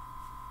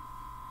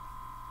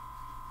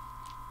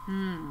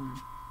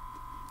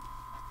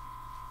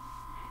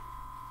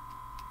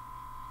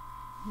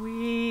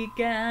 We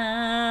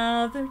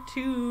gather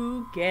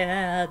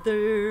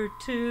together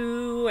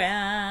to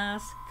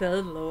ask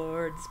the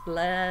Lord's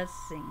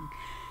blessing.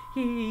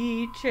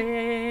 He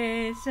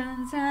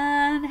chastens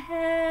and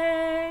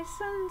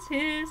hastens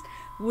his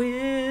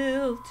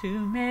will to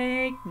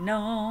make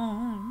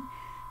known.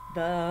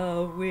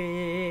 The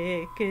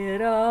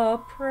wicked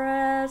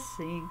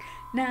oppressing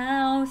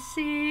now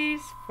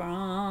cease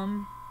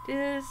from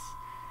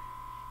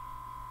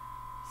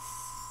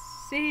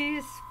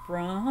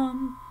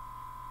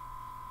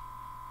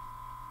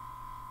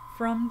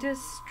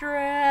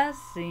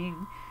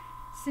distressing.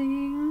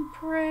 Sing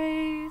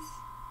praise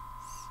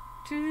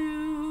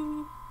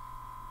to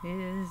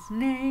his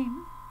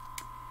name.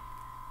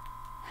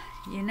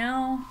 You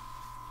know,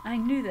 I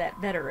knew that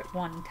better at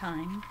one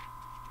time.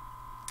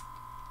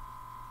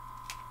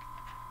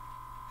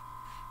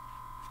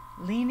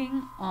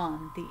 Leaning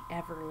on the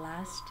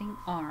everlasting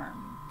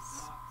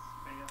arms.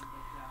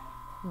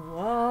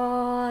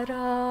 What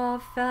a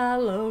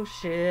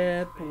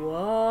fellowship,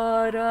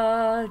 what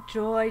a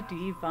joy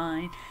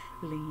divine,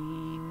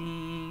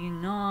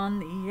 leaning on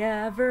the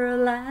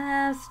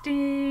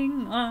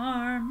everlasting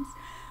arms.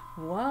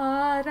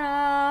 What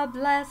a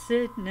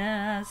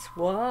blessedness,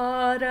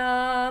 what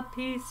a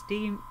peace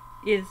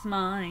is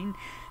mine,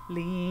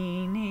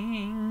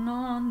 leaning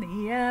on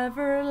the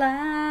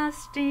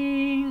everlasting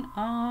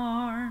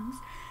arms.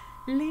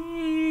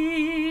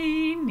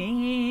 Leaning,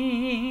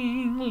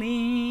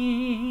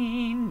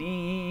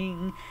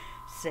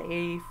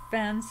 safe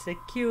and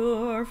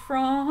secure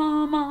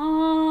from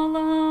all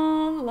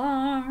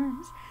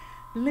alarms.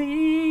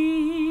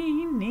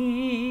 Leaning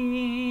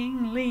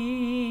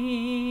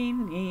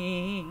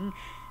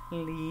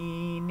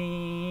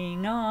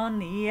on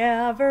the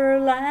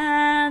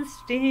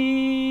everlasting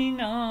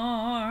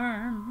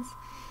arms.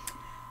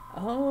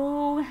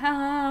 Oh,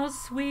 how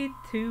sweet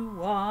to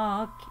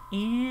walk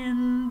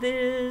in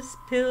this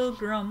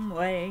pilgrim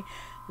way,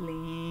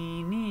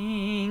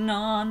 leaning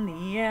on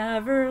the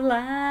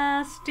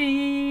everlasting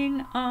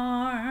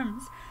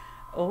arms.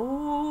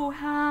 Oh,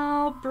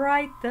 how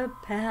bright the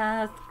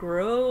path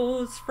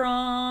grows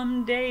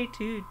from day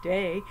to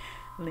day,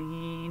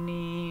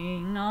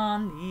 leaning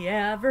on the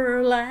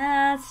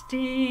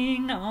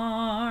everlasting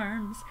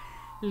arms.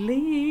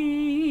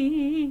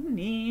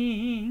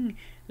 Leaning,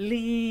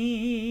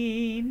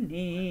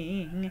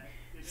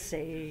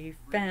 safe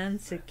and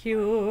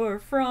secure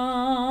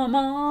from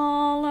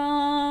all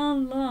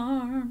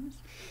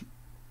alarms.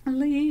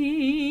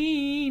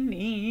 Leaning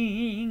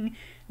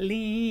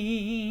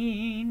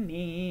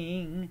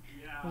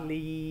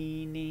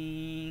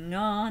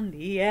on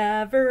the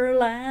everlasting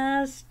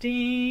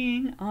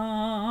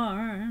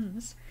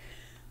arms.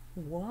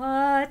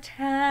 What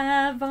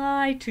have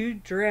I to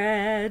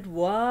dread?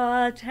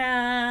 What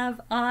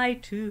have I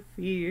to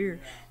fear?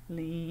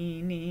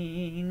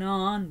 Leaning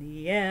on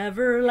the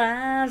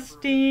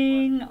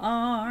everlasting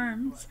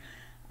arms.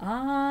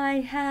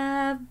 I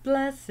have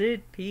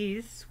blessed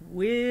peace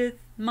with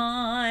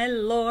my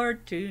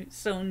Lord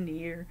so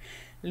near,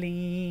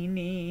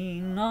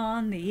 leaning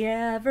on the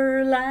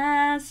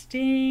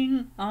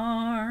everlasting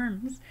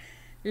arms.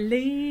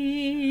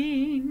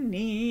 Leaning,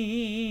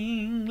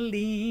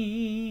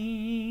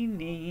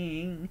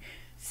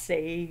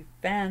 safe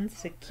and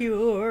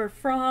secure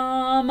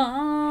from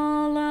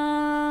all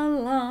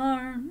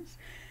alarms.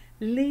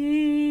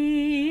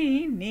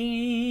 Leaning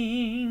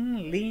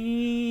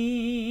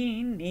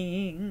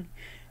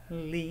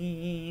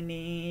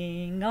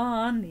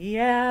on the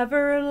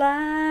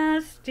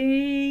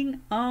everlasting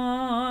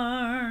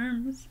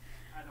arms.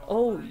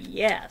 Oh,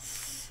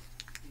 yes.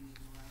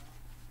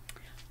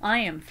 I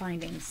am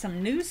finding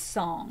some new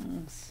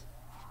songs.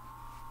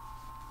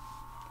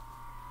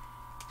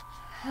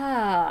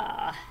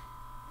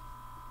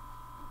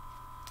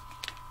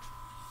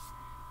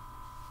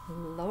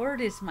 Lord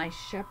is my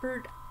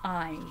shepherd,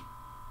 I'll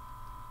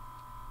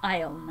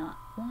not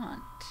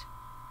want.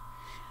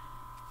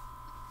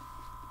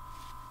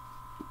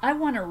 I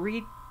want to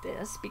read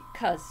this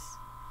because,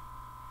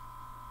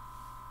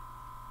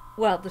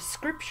 well, the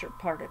scripture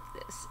part of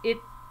this,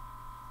 it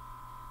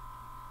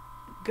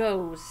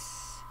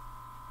goes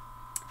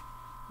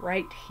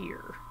right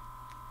here.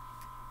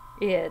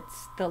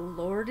 It's, the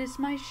Lord is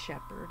my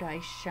shepherd, I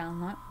shall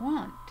not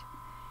want.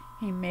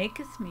 He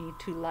maketh me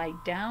to lie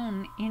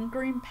down in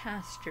green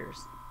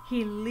pastures.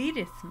 He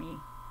leadeth me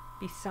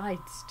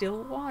beside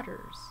still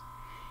waters.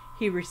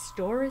 He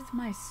restoreth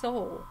my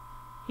soul.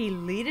 He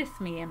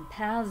leadeth me in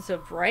paths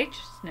of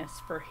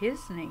righteousness for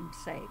his name's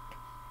sake.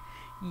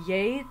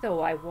 Yea, though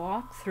I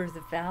walk through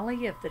the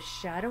valley of the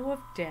shadow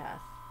of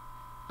death,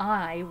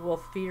 I will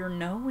fear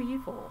no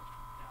evil,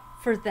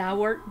 for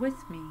thou art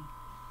with me.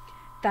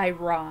 Thy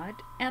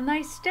rod and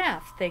thy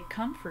staff, they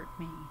comfort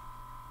me.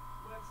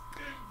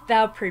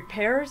 Thou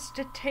preparest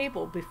a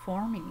table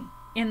before me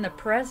in the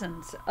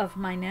presence of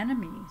mine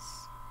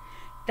enemies.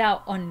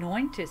 Thou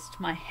anointest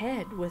my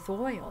head with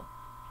oil.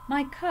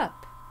 My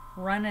cup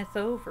runneth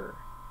over.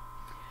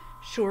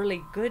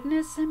 Surely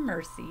goodness and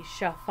mercy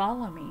shall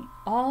follow me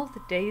all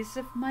the days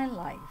of my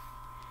life,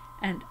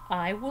 and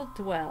I will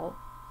dwell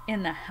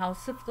in the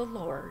house of the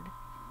Lord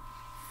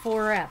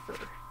forever.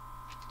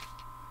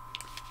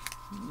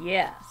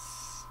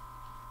 Yes.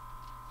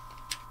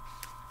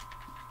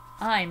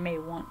 I may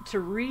want to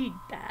read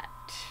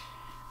that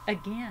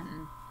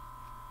again.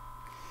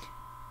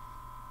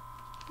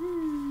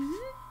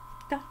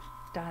 Da,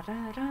 da,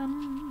 da,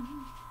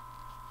 dum.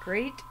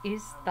 Great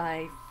is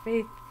thy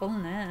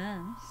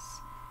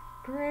faithfulness.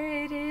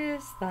 Great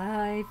is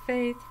thy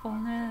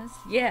faithfulness.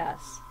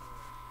 Yes.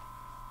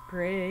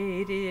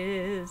 Great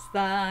is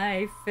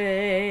thy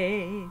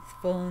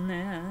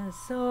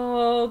faithfulness,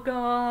 O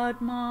God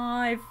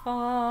my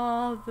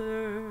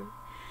Father.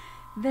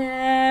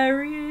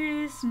 There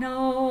is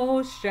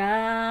no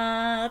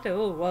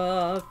shadow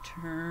of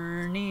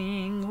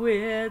turning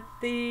with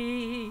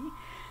thee.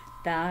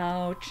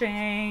 Thou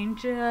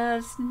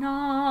changest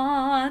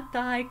not,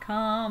 thy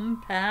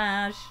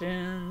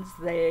compassions,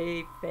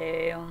 they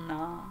fail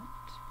not.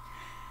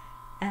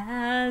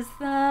 As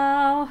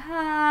thou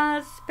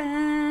hast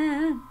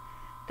been,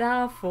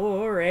 thou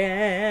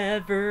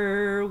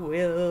forever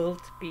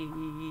wilt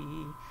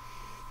be.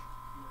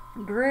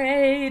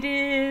 Great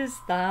is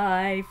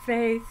thy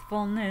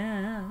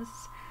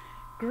faithfulness,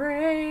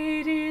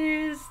 great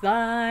is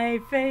thy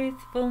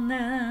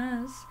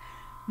faithfulness.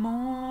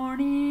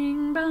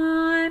 Morning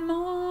by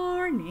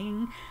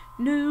morning,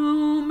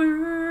 new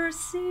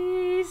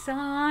mercies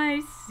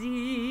I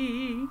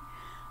see.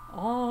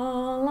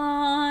 All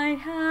I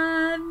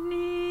have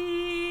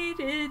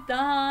needed,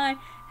 thy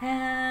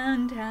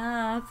hand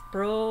hath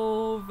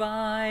provided.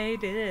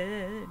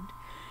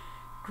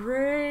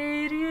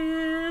 Great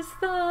is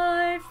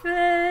thy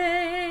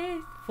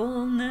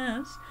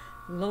faithfulness,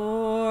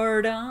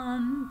 Lord,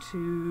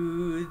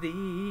 unto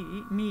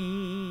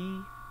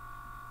me.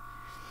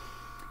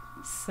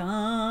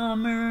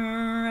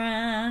 Summer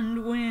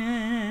and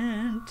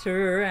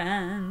winter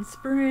and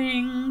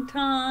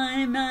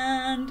springtime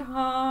and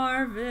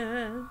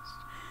harvest,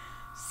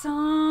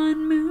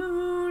 sun,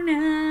 moon,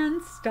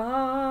 and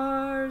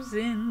stars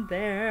in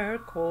their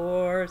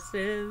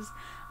courses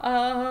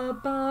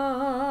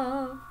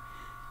above,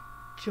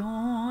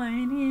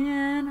 join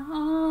in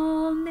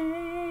all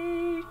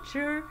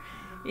nature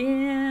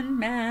in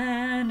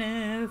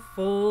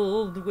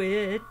manifold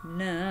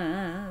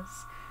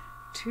witness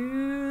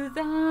to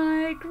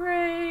thy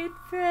great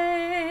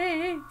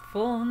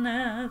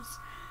faithfulness,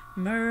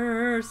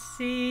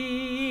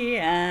 mercy,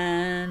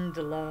 and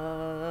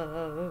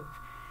love.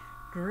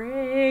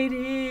 Great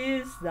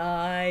is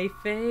thy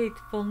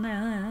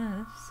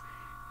faithfulness,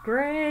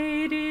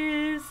 great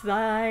is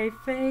thy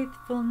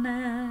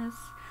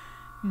faithfulness.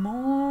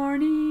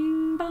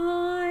 Morning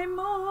by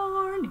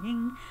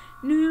morning,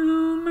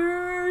 new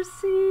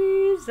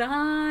mercies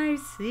I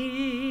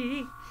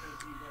see.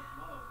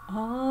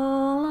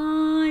 All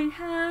I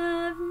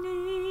have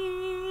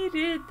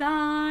needed,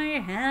 thy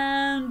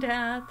hand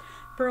hath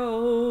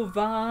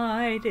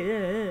provided.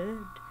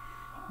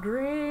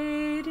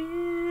 Great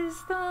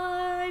is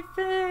thy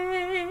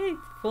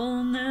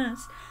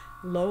faithfulness,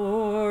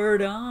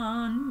 Lord,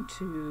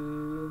 unto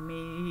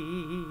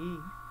me.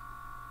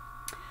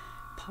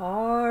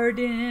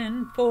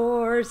 Pardon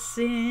for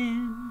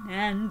sin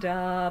and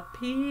a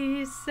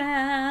peace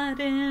that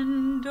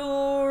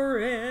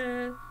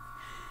endureth,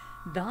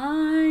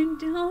 thine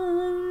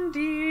own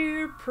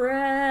dear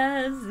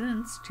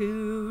presence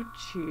to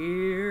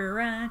cheer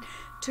and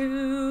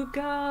to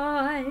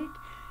guide,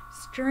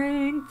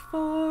 strength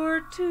for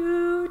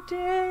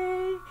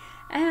today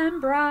and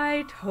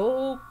bright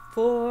hope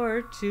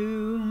for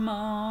tomorrow.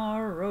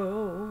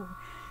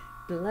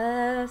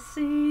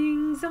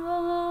 Blessings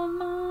all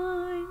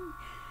mine,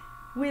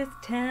 with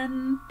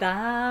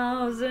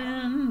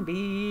 10,000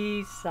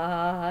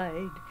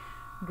 beside.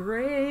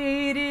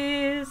 Great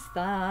is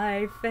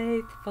thy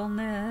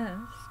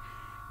faithfulness,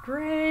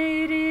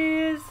 great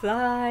is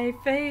thy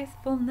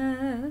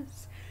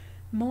faithfulness.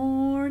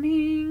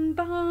 Morning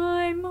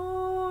by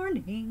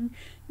morning,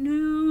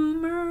 new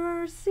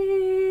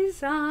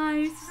mercies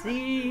I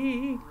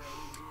see.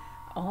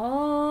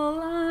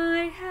 All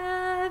I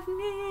have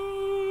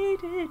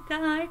needed,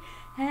 thy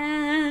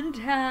hand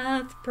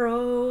hath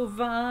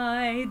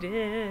provided.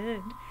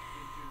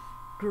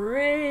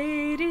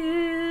 Great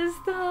is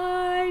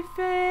thy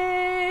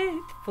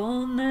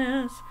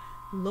faithfulness,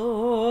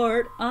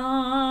 Lord,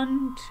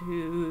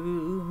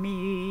 unto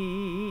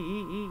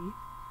me.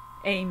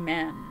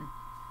 Amen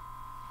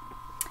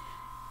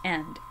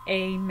and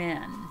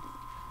amen.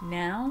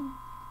 Now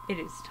it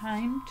is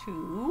time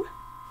to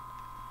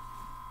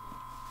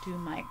do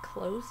my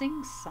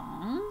closing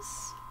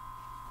songs,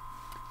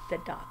 the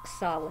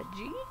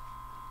doxology,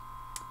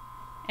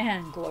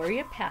 and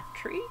Gloria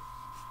Patri.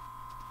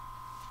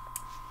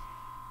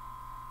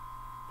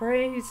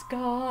 Praise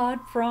God,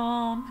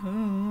 from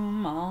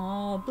whom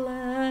all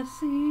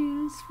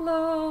blessings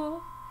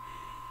flow.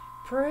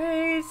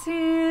 Praise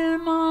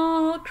Him,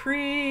 all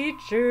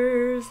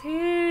creatures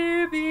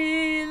here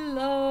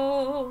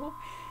below.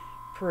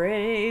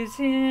 Praise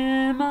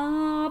Him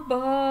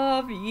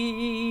above,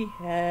 ye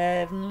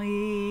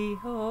heavenly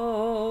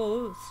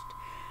host.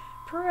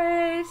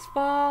 Praise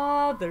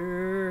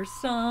Father,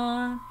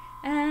 Son,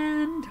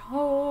 and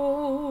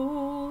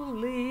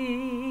Holy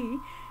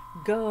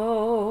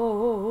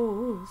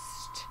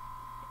Ghost.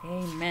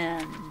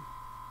 Amen.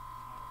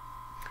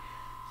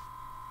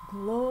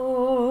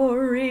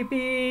 Glory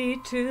be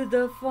to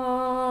the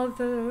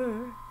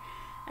Father,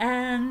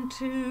 and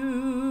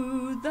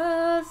to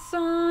the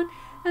Son,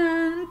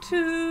 and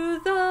to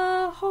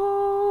the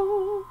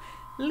Holy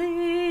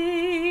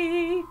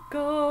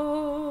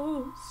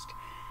Ghost,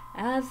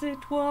 as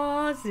it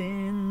was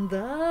in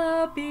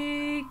the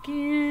beginning,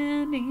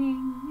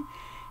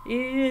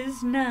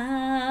 is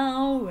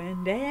now,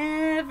 and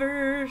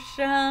ever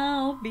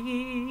shall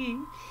be,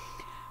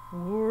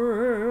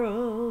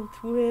 world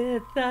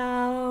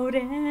without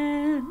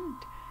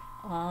end.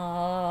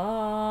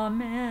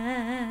 Amen.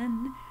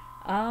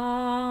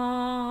 Amen.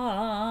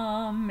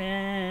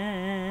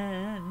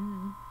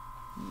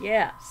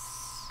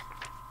 Yes.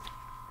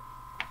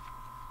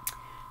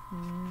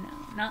 No,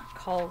 not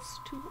calls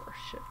to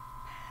worship.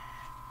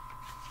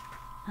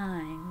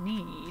 I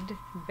need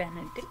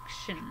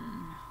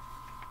benediction,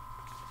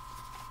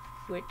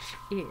 which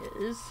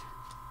is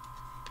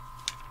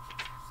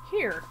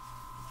here.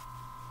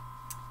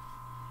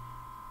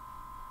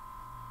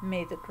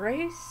 May the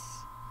grace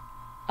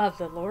of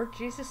the Lord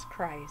Jesus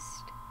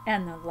Christ,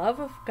 and the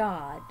love of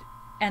God,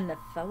 and the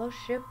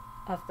fellowship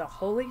of the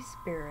Holy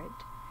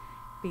Spirit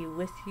be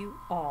with you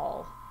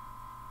all,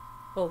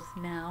 both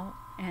now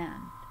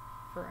and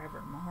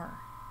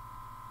forevermore.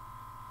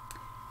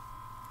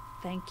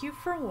 Thank you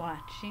for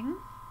watching.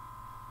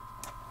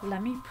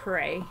 Let me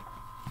pray.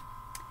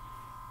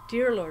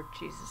 Dear Lord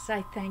Jesus,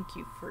 I thank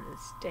you for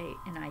this day,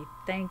 and I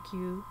thank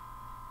you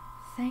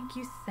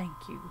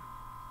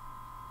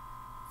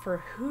for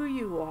who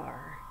you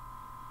are.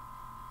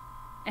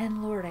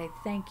 And Lord, I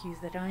thank you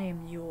that I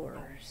am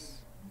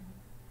yours.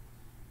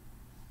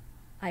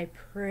 I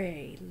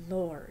pray,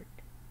 Lord,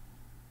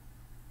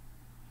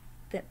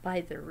 that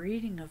by the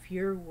reading of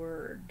your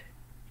word,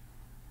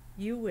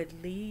 you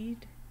would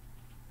lead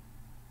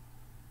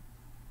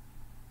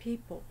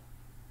people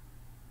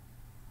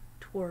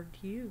toward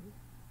you.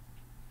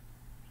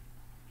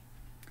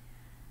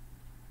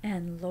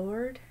 And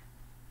Lord,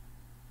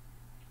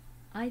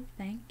 I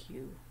thank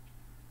you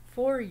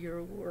for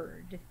your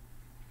word,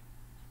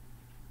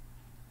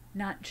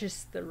 not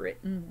just the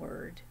written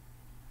word,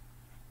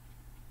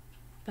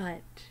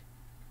 but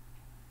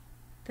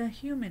the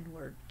human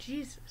word,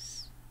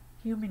 Jesus,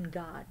 human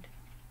God,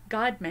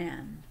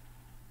 God-man,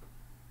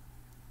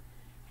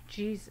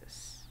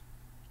 Jesus.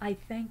 I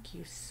thank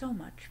you so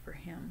much for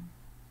him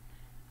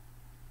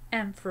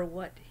and for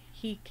what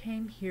he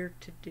came here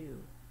to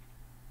do.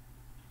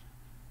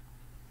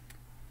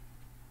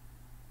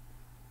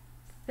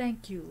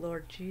 Thank you,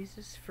 Lord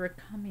Jesus, for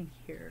coming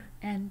here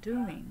and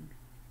doing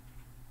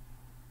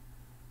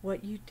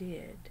what you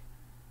did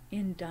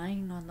in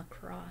dying on the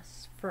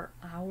cross for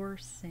our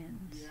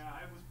sins,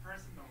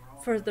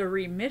 for the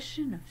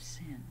remission of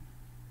sin.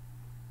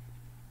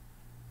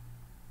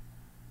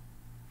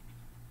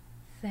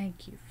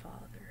 Thank you,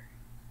 Father.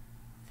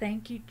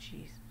 Thank you,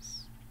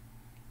 Jesus.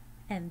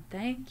 And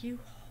thank you,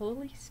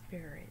 Holy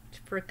Spirit,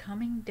 for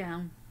coming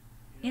down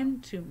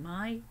into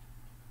my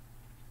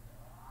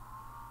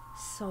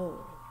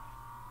soul.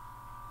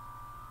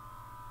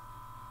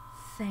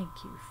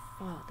 Thank you,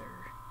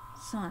 Father,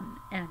 Son,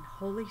 and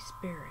Holy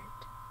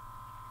Spirit,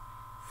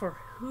 for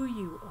who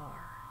you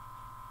are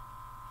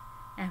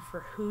and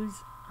for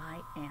whose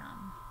I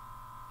am.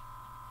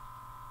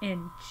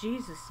 In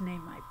Jesus'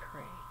 name I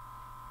pray.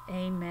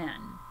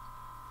 Amen.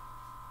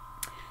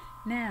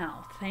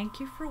 Now, thank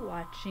you for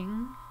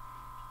watching.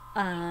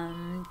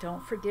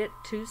 Don't forget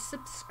to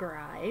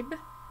subscribe,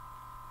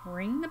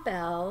 ring the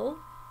bell,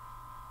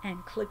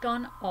 and click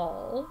on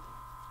all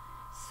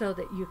so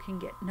that you can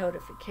get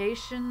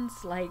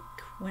notifications like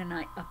when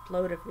I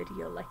upload a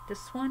video like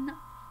this one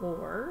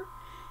or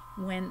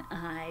when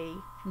I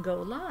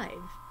go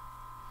live.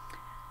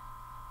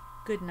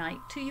 Good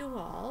night to you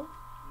all,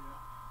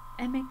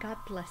 and may God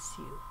bless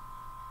you.